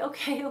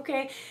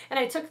 okay. And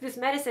I took this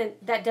medicine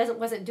that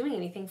wasn't doing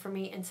anything for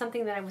me, and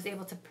something that I was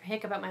able to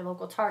pick up at my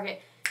local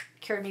Target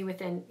cured me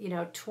within,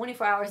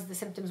 24 hours. The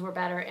symptoms were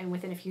better, and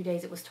within a few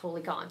days it was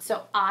totally gone.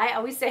 So I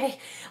always say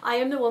I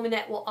am the woman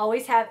that will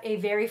always have a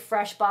very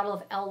fresh bottle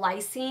of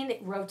L-lysine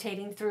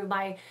rotating through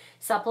my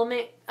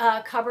supplement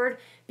cupboard,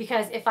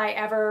 because if I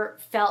ever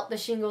felt the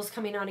shingles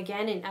coming on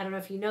again, and I don't know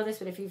if you know this,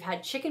 but if you've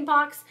had chicken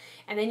pox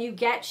and then you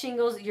get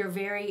shingles, you're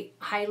very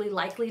highly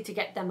likely to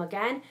get them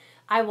again.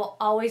 I will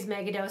always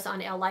megadose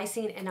on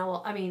L-lysine, and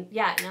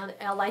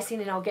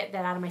L-lysine, and I'll get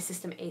that out of my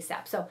system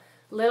ASAP. So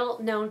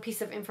little known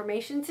piece of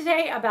information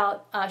today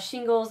about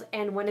shingles,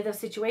 and one of those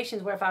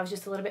situations where if I was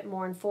just a little bit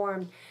more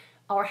informed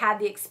or had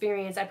the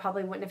experience, I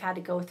probably wouldn't have had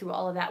to go through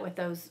all of that with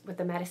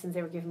the medicines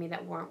they were giving me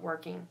that weren't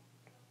working.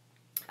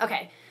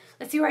 Okay,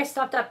 let's see where I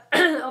stopped up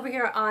over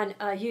here on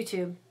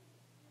YouTube.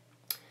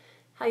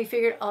 How you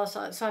figured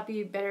also, so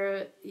happy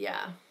better,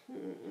 yeah.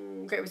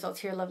 Great results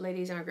here, love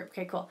ladies in our group.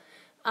 Okay, cool.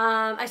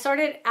 I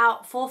started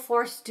out full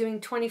force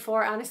doing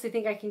 24. I honestly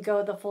think I can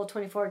go the full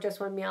 24, just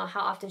one meal. How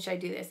often should I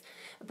do this?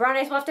 Brown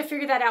eyes, we'll have to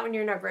figure that out when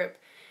you're in our group.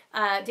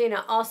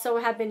 Dana, also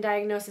have been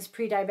diagnosed as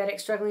pre-diabetic,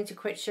 struggling to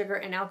quit sugar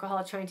and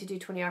alcohol, trying to do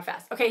 20-hour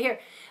fast. Okay, here,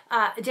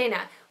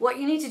 Dana, what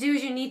you need to do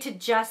is you need to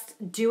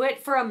just do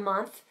it for a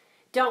month.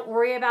 Don't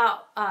worry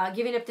about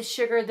giving up the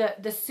sugar.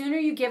 The sooner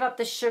you give up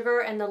the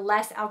sugar and the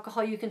less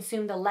alcohol you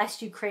consume, the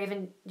less you crave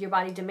and your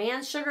body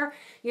demands sugar.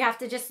 You have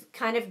to just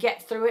kind of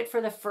get through it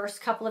for the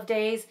first couple of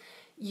days.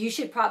 You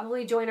should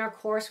probably join our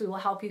course. We will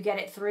help you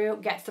get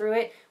through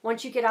it.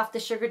 Once you get off the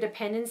sugar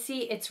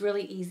dependency, it's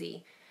really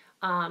easy.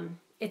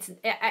 It's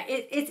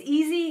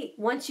easy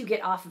once you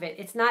get off of it.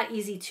 It's not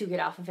easy to get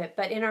off of it,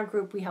 but in our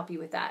group, we help you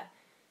with that.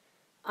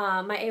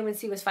 My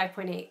A1C was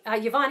 5.8.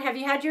 Yvonne, have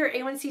you had your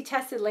A1C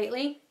tested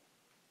lately?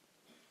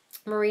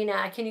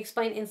 Marina, can you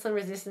explain insulin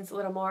resistance a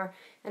little more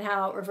and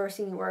how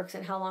reversing works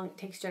and how long it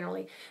takes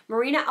generally?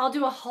 Marina, I'll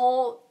do a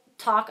whole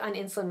talk on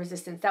insulin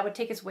resistance. That would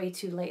take us way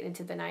too late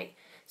into the night.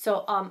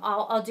 So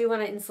I'll do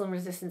one on insulin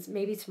resistance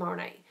maybe tomorrow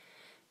night.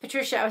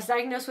 Patricia, I was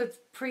diagnosed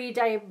with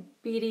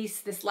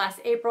pre-diabetes this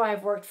last April. I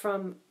have worked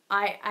from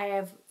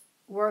IF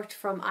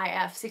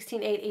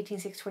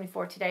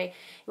 16/8/18/6/24 today.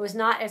 It was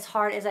not as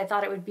hard as I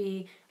thought it would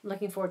be. I'm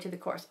looking forward to the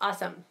course.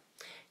 Awesome.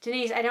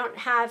 Denise, I don't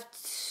have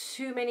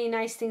too many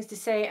nice things to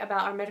say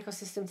about our medical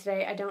system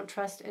today. I don't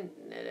trust, and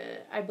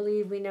I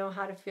believe we know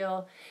how to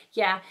feel.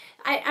 Yeah,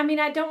 I mean,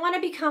 I don't want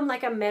to become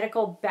like a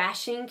medical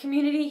bashing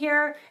community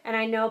here, and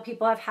I know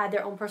people have had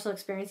their own personal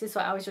experiences, so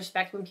I always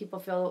respect when people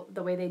feel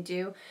the way they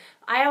do.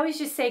 I always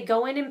just say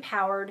go in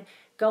empowered,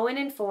 go in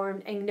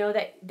informed, and know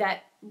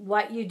that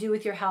what you do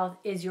with your health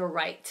is your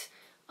right.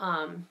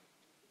 And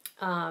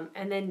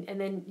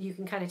then you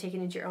can kind of take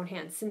it into your own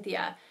hands.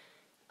 Cynthia.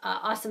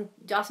 Awesome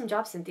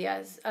job,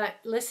 Cynthia.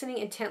 Listening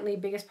intently,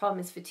 biggest problem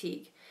is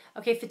fatigue.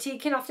 Okay,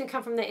 fatigue can often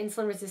come from the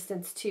insulin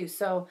resistance too,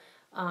 so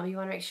you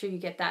want to make sure you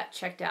get that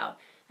checked out.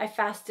 I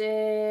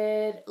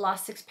fasted,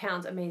 lost 6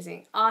 pounds.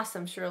 Amazing.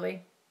 Awesome,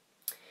 Shirley.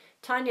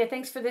 Tanya,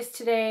 thanks for this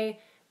today.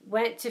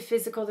 Went to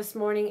physical this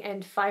morning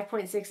and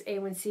 5.6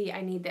 A1C. I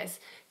need this.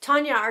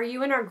 Tanya, are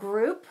you in our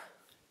group?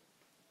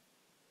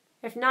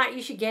 If not,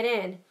 you should get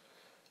in.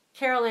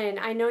 Carolyn,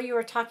 I know you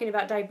were talking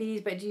about diabetes,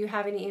 but do you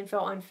have any info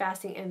on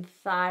fasting and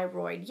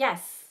thyroid?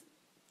 Yes,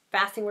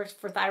 fasting works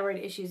for thyroid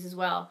issues as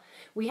well.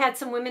 We had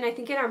some women, I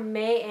think in our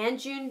May and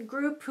June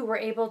group, who were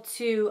able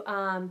to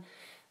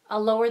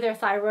lower their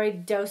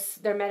thyroid dose,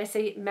 their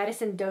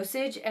medicine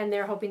dosage, and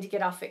they're hoping to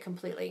get off it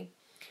completely.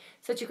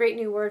 Such a great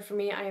new word for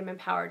me. I am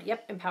empowered.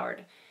 Yep,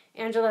 empowered.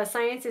 Angela,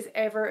 science is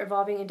ever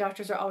evolving and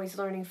doctors are always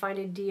learning. Find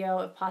a DO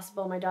if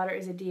possible. My daughter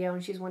is a DO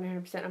and she's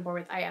 100% on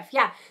board with IF.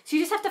 Yeah, so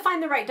you just have to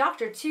find the right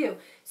doctor too.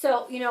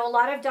 So, a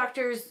lot of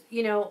doctors,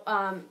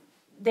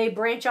 they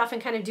branch off and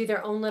kind of do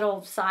their own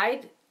little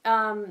side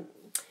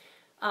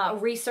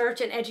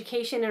research and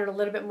education and are a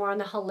little bit more on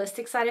the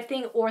holistic side of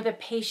thing, or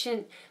let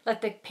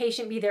the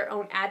patient be their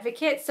own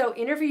advocate. So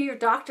interview your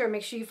doctor and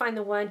make sure you find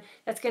the one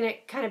that's going to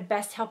kind of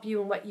best help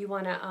you in what you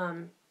want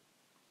to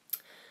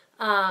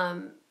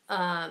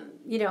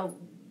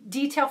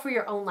detail for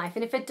your own life.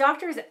 And if a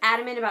doctor is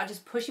adamant about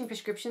just pushing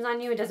prescriptions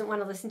on you and doesn't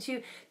want to listen to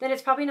you, then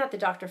it's probably not the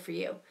doctor for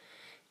you.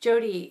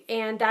 Jody,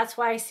 and that's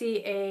why I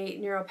see a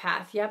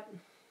neuropath. Yep.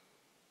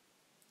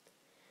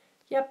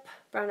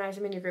 Brown eyes,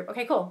 I'm in your group.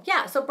 Okay, cool.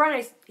 Yeah, so brown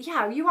eyes,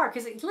 yeah, you are,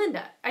 because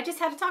Linda, I just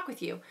had to talk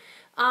with you.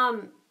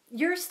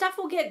 your stuff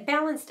will get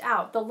balanced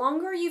out. The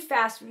longer you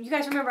fast, you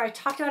guys remember I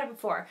talked about it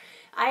before.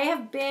 I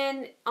have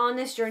been on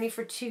this journey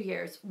for 2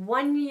 years.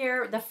 1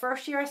 year, the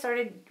first year I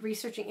started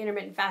researching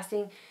intermittent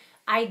fasting,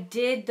 I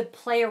did the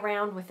play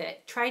around with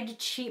it, tried to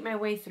cheat my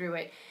way through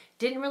it,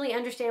 didn't really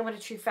understand what a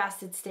true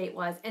fasted state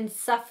was, and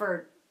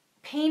suffered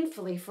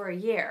painfully for a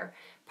year.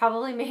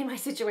 Probably made my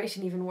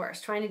situation even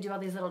worse, trying to do all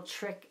these little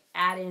trick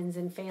add-ins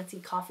and fancy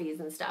coffees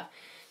and stuff.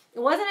 It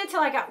wasn't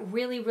until I got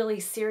really, really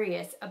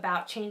serious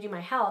about changing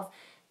my health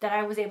that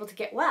I was able to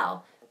get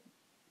well.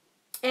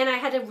 And I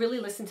had to really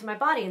listen to my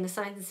body and the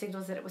signs and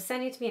signals that it was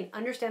sending to me and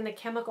understand the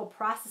chemical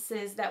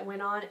processes that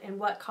went on and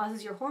what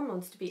causes your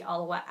hormones to be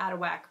all out of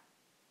whack.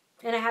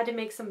 And I had to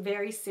make some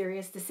very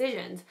serious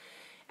decisions.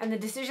 And the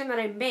decision that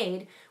I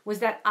made was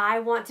that I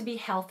want to be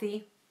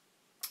healthy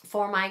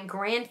for my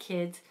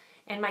grandkids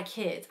and my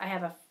kids. I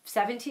have a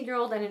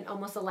 17-year-old and an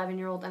almost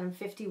 11-year-old, and I'm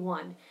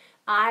 51.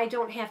 I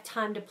don't have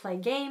time to play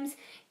games,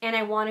 and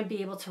I want to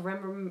be able to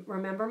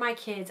remember my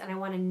kids, and I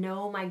want to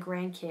know my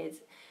grandkids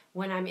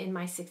when I'm in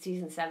my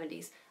 60s and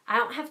 70s. I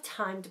don't have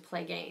time to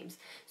play games.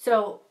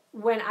 So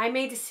when I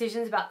made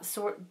decisions about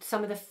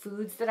some of the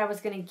foods that I was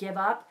going to give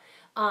up,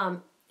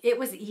 it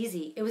was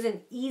easy. It was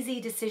an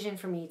easy decision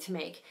for me to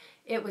make.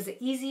 It was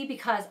easy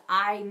because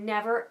I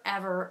never,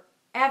 ever,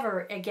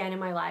 ever again in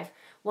my life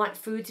want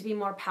food to be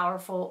more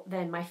powerful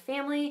than my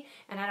family,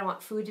 and I don't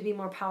want food to be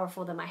more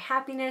powerful than my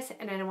happiness,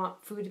 and I don't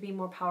want food to be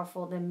more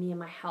powerful than me and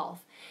my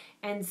health.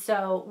 And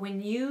so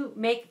when you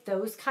make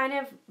those kind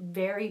of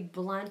very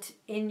blunt,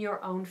 in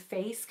your own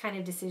face kind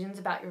of decisions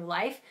about your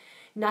life,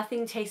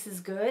 nothing tastes as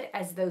good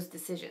as those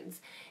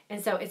decisions.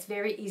 And so it's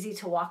very easy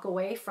to walk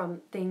away from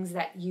things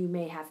that you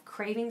may have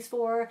cravings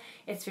for.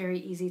 It's very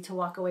easy to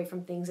walk away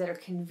from things that are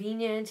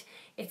convenient.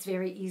 It's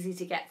very easy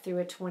to get through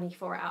a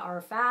 24-hour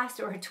fast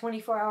or a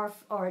 24-hour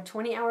or a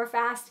 20-hour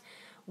fast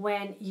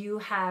when you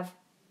have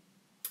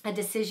a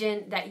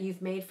decision that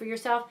you've made for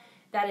yourself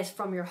that is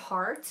from your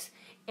heart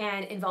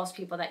and involves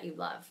people that you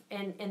love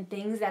and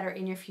things that are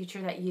in your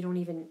future that you don't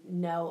even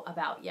know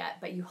about yet,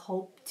 but you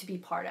hope to be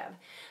part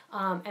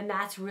of. And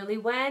that's really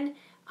when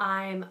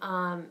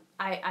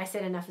I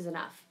said enough is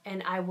enough,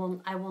 and I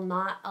will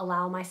not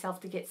allow myself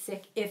to get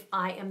sick if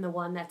I am the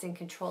one that's in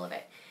control of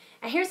it.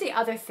 And here's the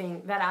other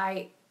thing that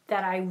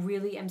I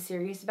really am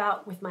serious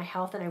about with my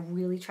health, and I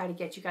really try to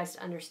get you guys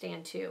to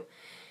understand too,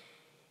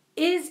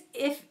 is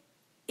if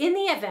in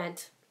the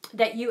event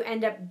that you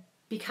end up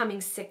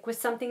becoming sick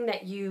with something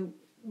that you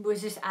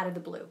was just out of the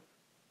blue.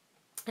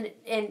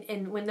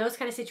 And when those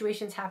kind of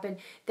situations happen,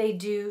 they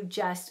do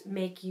just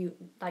make you,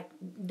 like,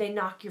 they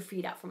knock your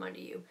feet out from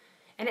under you.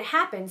 And it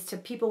happens to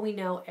people we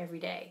know every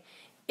day.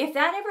 If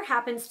that ever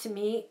happens to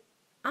me,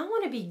 I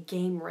want to be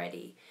game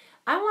ready.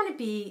 I want to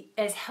be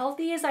as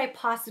healthy as I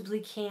possibly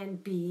can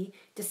be,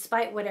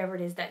 despite whatever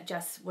it is that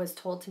just was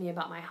told to me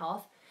about my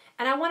health.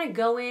 And I want to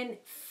go in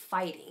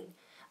fighting.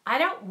 I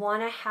don't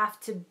want to have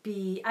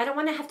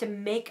to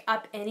make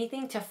up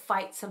anything to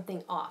fight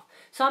something off.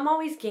 So I'm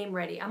always game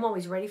ready. I'm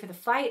always ready for the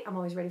fight. I'm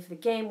always ready for the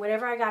game.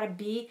 Whatever I got to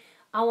be,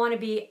 I want to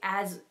be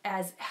as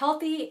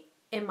healthy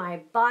in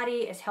my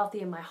body, as healthy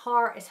in my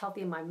heart, as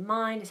healthy in my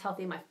mind, as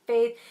healthy in my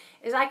faith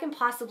as I can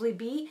possibly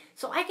be,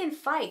 so I can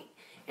fight.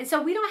 And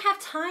so we don't have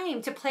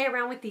time to play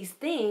around with these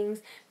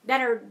things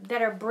that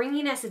are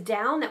bringing us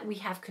down that we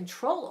have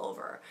control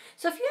over.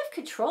 So if you have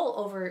control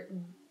over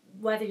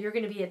whether you're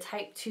going to be a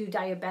type 2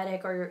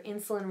 diabetic or you're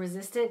insulin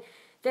resistant,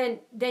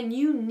 then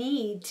you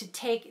need to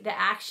take the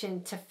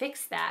action to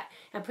fix that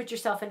and put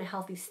yourself in a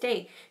healthy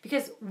state,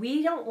 because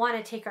we don't want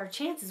to take our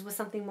chances with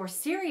something more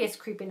serious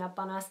creeping up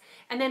on us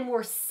and then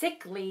we're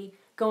sickly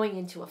going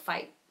into a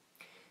fight.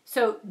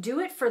 So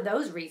do it for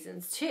those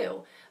reasons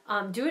too.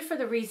 Do it for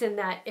the reason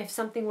that if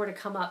something were to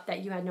come up that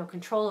you had no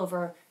control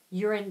over,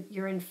 you're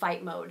in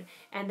fight mode,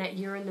 and that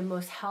you're in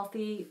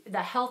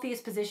the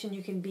healthiest position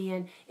you can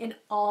be in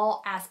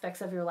all aspects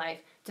of your life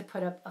to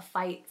put up a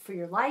fight for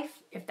your life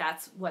if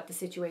that's what the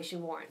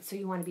situation warrants. So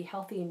you want to be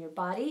healthy in your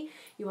body,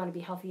 you want to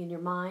be healthy in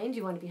your mind,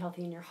 you want to be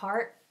healthy in your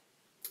heart,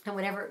 and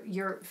whatever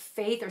your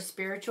faith or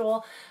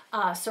spiritual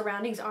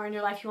surroundings are in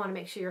your life, you want to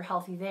make sure you're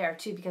healthy there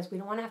too, because we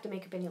don't want to have to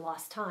make up any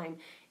lost time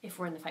if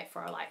we're in the fight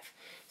for our life.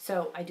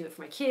 So I do it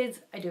for my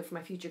kids, I do it for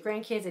my future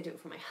grandkids, I do it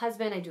for my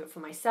husband, I do it for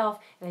myself,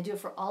 and I do it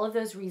for all of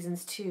those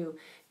reasons too,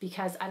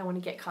 because I don't want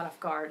to get caught off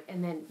guard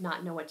and then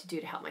not know what to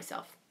do to help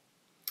myself.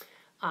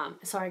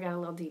 Sorry, I got a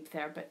little deep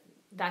there, but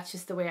that's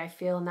just the way I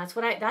feel, and that's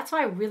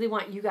why I really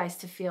want you guys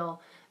to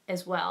feel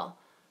as well.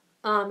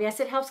 Yes,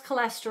 it helps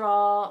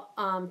cholesterol,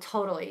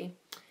 totally.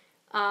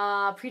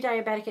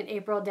 Pre-diabetic in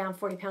April, down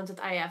 40 pounds with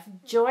IF.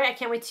 Joy, I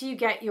can't wait till you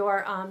get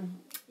your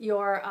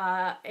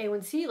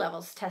A1C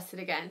levels tested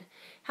again.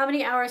 How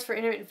many hours for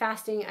intermittent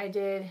fasting? I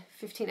did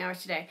 15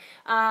 hours today.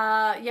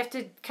 You have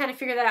to kind of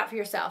figure that out for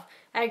yourself.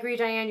 I agree,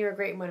 Diane, you're a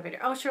great motivator.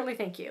 Oh, Shirley,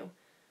 thank you.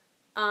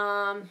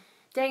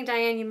 Dang,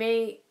 Diane, you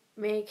may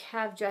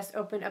have just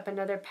opened up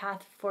another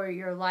path for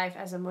your life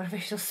as a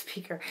motivational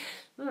speaker.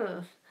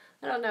 I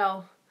don't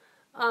know.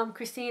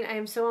 Christine, I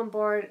am so on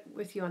board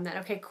with you on that.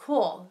 Okay,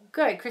 cool.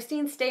 Good.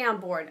 Christine, stay on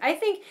board. I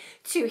think,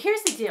 too,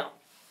 here's the deal.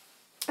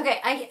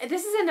 Okay,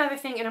 this is another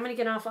thing, and I'm going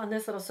to get off on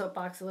this little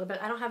soapbox a little bit.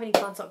 I don't have any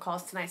consult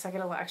calls tonight, so I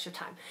get a little extra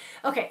time.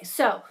 Okay,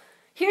 so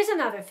here's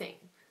another thing.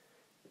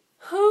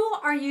 Who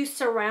are you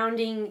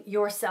surrounding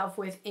yourself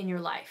with in your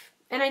life?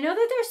 And I know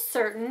that there's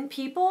certain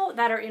people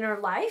that are in our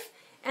life,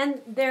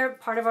 and they're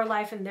part of our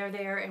life, and they're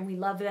there, and we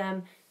love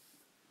them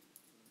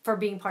for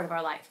being part of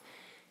our life.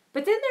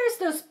 But then there's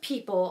those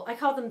people, I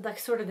call them like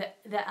sort of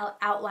the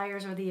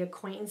outliers or the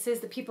acquaintances,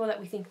 the people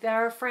that we think they're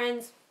our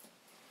friends,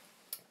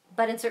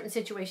 but in certain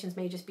situations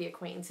may just be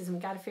acquaintances, and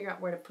we got to figure out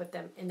where to put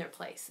them in their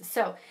place.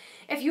 So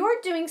if you're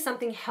doing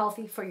something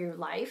healthy for your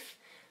life,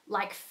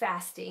 like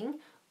fasting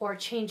or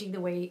changing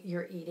the way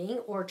you're eating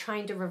or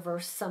trying to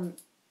reverse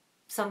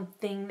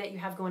something that you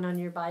have going on in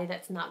your body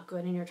that's not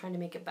good and you're trying to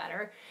make it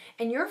better,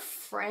 and your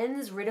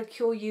friends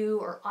ridicule you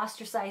or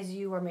ostracize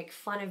you or make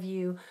fun of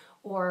you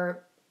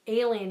or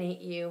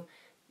alienate you,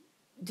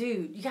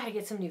 dude, you got to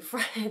get some new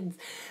friends.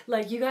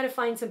 Like, you got to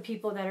find some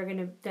people that are going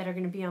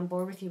to be on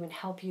board with you and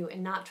help you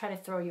and not try to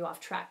throw you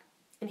off track.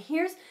 And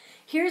here's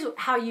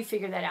how you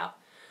figure that out.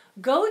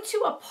 Go to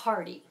a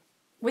party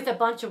with a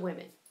bunch of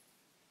women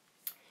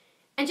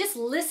and just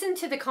listen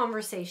to the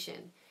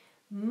conversation.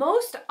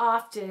 Most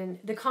often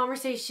the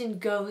conversation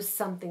goes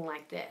something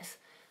like this.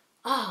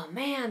 Oh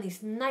man,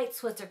 these night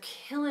sweats are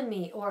killing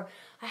me, or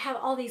I have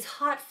all these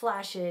hot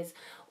flashes,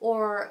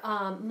 or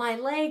my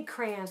leg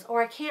cramps,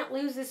 or I can't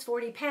lose this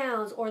 40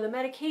 pounds, or the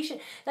medication.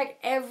 Like,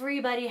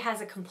 everybody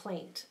has a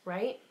complaint,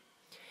 right?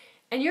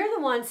 And you're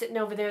the one sitting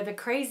over there, the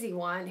crazy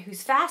one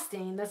who's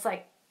fasting, that's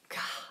like,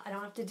 God, I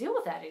don't have to deal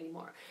with that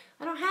anymore.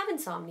 I don't have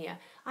insomnia.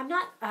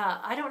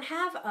 I don't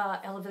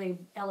have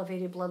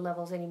elevated blood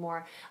levels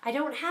anymore. I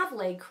don't have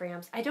leg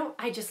cramps.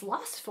 I just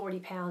lost 40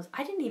 pounds.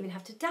 I didn't even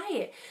have to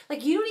diet.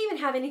 Like, you don't even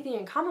have anything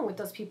in common with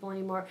those people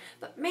anymore.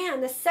 But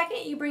man, the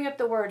second you bring up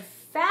the word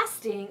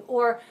fasting,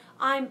 or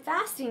I'm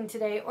fasting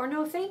today, or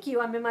no thank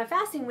you, I'm in my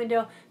fasting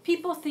window,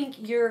 people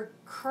think you're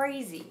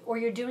crazy or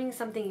you're doing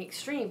something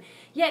extreme.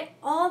 Yet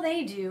all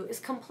they do is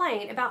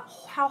complain about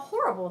how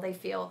horrible they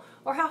feel,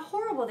 or how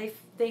horrible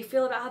they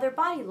feel about how their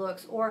body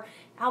looks, or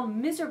how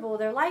miserable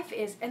their life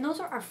is. And those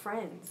are our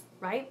friends,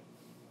 right?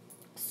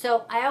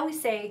 So I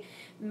always say,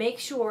 make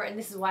sure, and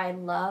this is why I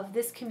love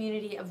this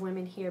community of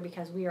women here,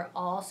 because we are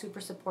all super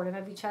supportive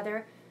of each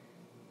other,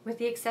 with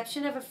the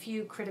exception of a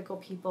few critical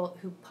people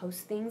who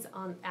post things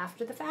on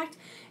after the fact.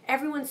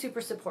 Everyone's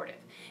super supportive.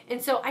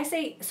 And so I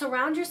say,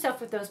 surround yourself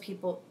with those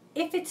people.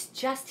 If it's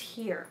just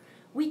here,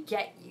 we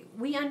get you.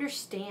 We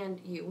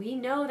understand you. We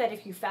know that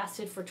if you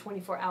fasted for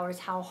 24 hours,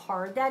 how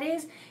hard that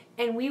is,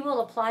 and we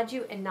will applaud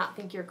you and not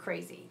think you're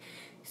crazy.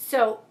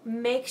 So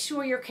make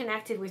sure you're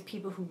connected with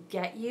people who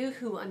get you,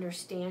 who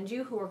understand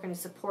you, who are going to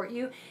support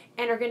you,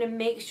 and are going to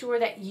make sure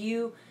that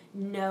you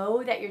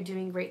know that you're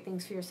doing great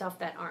things for yourself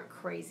that aren't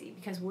crazy,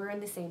 because we're in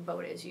the same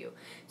boat as you.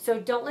 So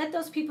don't let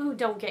those people who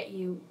don't get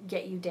you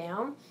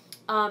down.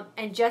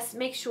 And just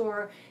make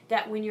sure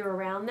that when you're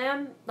around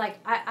them, like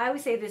I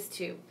would say this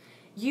too,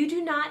 you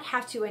do not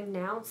have to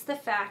announce the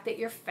fact that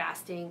you're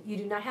fasting. You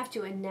do not have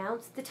to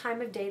announce the time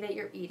of day that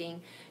you're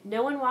eating.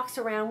 No one walks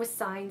around with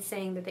signs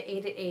saying that they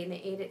ate at 8 and they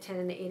ate at 10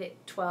 and they ate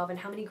at 12 and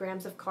how many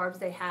grams of carbs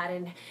they had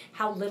and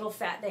how little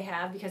fat they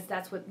have, because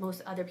that's what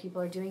most other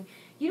people are doing.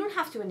 You don't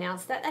have to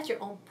announce that. That's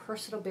your own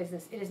personal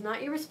business. It is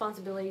not your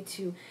responsibility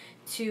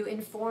to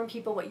inform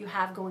people what you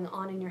have going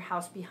on in your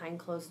house behind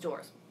closed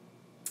doors.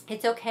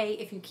 It's okay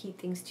if you keep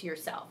things to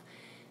yourself.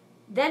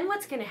 Then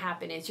what's going to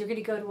happen is you're going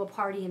to go to a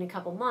party in a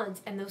couple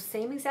months, and those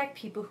same exact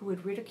people who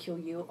would ridicule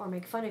you or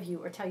make fun of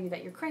you or tell you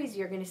that you're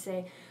crazy are going to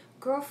say,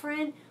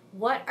 girlfriend,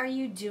 what are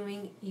you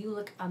doing? You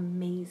look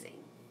amazing.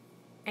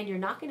 And you're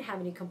not going to have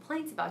any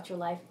complaints about your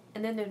life,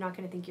 and then they're not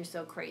going to think you're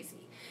so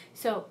crazy.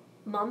 So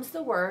mum's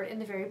the word in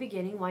the very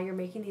beginning while you're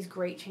making these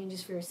great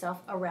changes for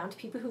yourself around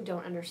people who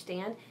don't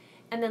understand,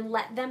 and then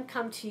let them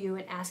come to you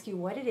and ask you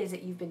what it is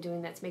that you've been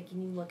doing that's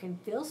making you look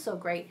and feel so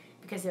great,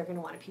 because they're going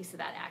to want a piece of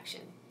that action.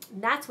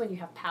 And that's when you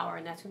have power,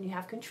 and that's when you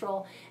have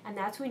control, and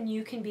that's when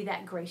you can be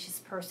that gracious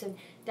person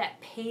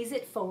that pays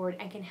it forward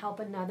and can help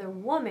another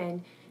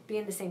woman be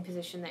in the same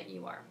position that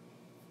you are.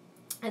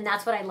 And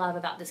that's what I love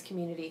about this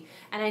community.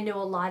 And I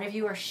know a lot of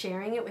you are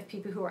sharing it with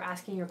people who are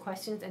asking your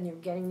questions, and you're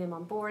getting them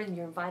on board, and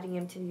you're inviting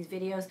them to these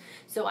videos.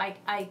 So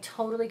I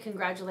totally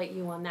congratulate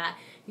you on that.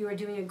 You are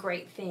doing a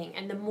great thing.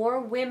 And the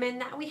more women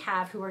that we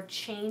have who are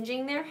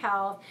changing their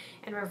health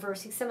and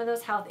reversing some of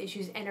those health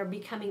issues and are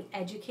becoming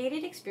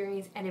educated,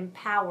 experienced, and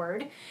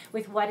empowered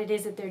with what it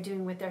is that they're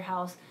doing with their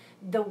health,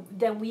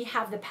 then we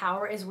have the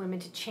power as women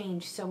to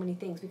change so many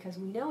things, because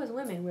we know as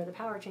women we're the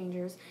power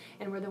changers,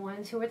 and we're the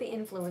ones who are the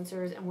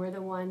influencers, and we're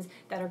the ones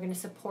that are going to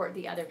support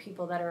the other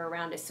people that are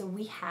around us. So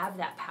we have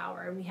that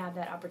power and we have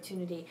that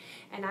opportunity,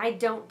 and I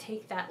don't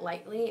take that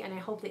lightly, and I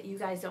hope that you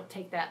guys don't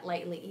take that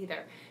lightly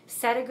either.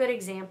 Set a good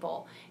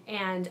example,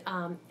 and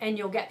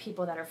you'll get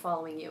people that are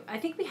following you. I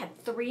think we had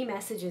 3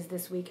 messages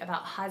this week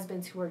about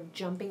husbands who are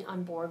jumping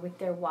on board with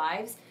their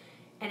wives.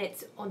 and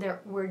it's on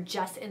there. We're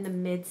just in the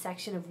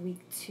midsection of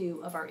week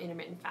 2 of our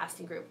intermittent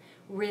fasting group.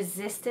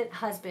 Resistant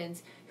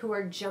husbands who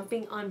are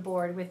jumping on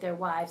board with their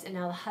wives, and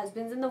now the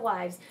husbands and the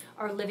wives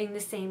are living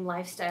the same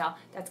lifestyle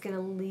that's going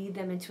to lead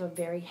them into a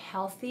very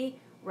healthy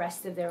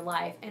rest of their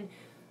life. And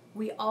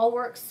we all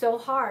work so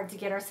hard to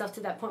get ourselves to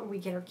that point where we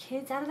get our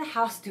kids out of the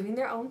house doing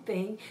their own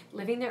thing,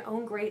 living their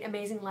own great,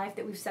 amazing life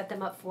that we've set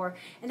them up for.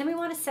 And then we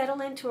want to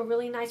settle into a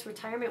really nice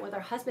retirement with our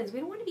husbands. We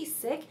don't want to be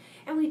sick,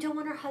 and we don't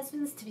want our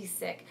husbands to be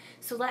sick.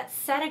 So let's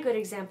set a good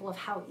example of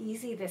how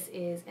easy this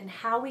is and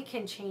how we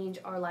can change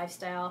our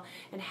lifestyle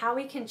and how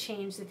we can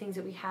change the things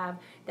that we have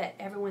that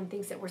everyone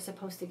thinks that we're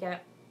supposed to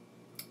get.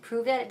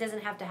 Prove that it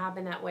doesn't have to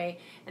happen that way,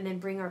 and then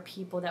bring our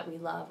people that we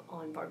love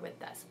on board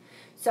with us.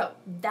 So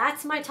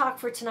that's my talk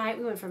for tonight.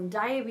 We went from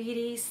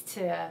diabetes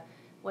to,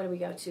 what do we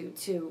go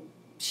to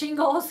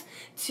shingles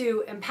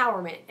to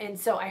empowerment. And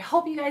so I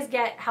hope you guys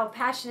get how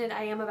passionate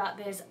I am about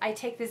this. I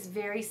take this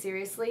very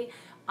seriously.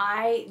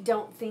 I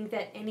don't think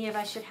that any of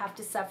us should have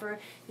to suffer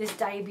this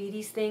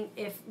diabetes thing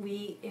if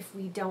we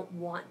don't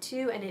want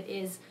to, and it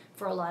is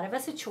for a lot of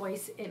us a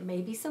choice. It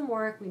may be some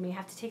work. We may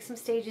have to take some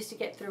stages to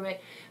get through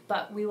it,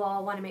 but we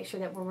all want to make sure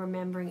that we're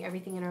remembering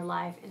everything in our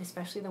life, and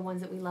especially the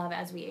ones that we love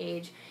as we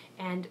age.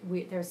 And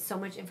there's so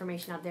much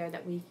information out there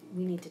that we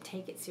need to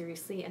take it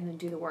seriously and then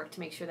do the work to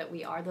make sure that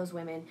we are those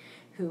women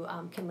who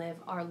can live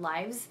our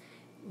lives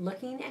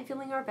looking and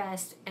feeling our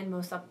best, and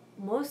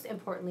most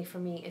importantly for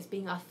me is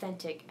being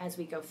authentic as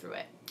we go through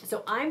it.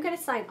 So I'm going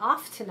to sign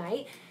off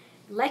tonight.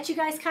 Let you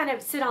guys kind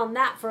of sit on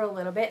that for a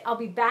little bit. I'll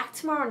be back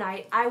tomorrow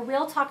night. I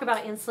will talk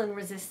about insulin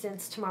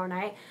resistance tomorrow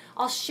night.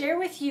 I'll share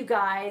with you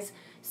guys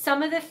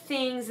some of the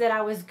things that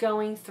I was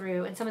going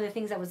through and some of the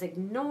things I was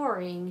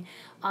ignoring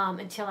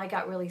until I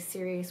got really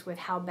serious with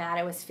how bad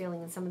I was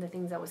feeling and some of the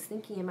things I was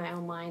thinking in my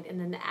own mind, and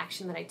then the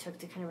action that I took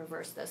to kind of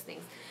reverse those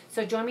things.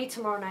 So join me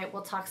tomorrow night.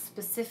 We'll talk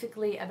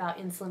specifically about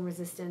insulin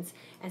resistance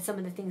and some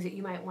of the things that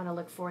you might want to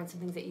look for and some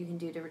things that you can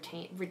do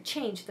to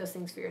change those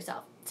things for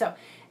yourself. So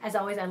as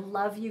always, I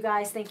love you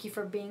guys. Thank you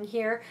for being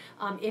here.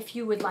 If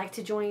you would like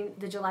to join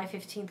the July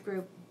 15th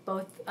group,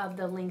 both of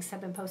the links have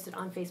been posted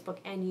on Facebook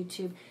and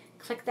YouTube.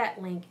 Click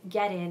that link,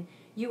 get in.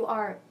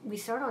 We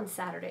start on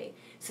Saturday,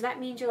 so that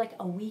means you're like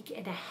a week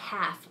and a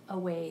half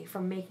away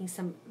from making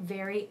some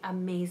very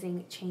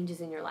amazing changes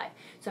in your life.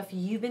 So if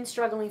you've been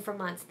struggling for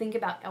months, think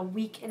about a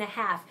week and a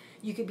half.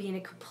 You could be in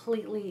a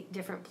completely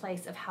different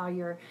place of how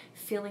you're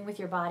feeling with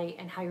your body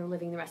and how you're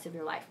living the rest of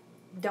your life.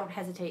 Don't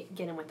hesitate,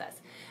 get in with us.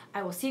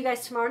 I will see you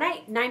guys tomorrow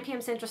night, 9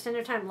 p.m. Central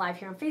Standard Time, live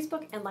here on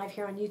Facebook and live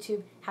here on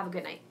YouTube. Have a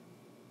good night.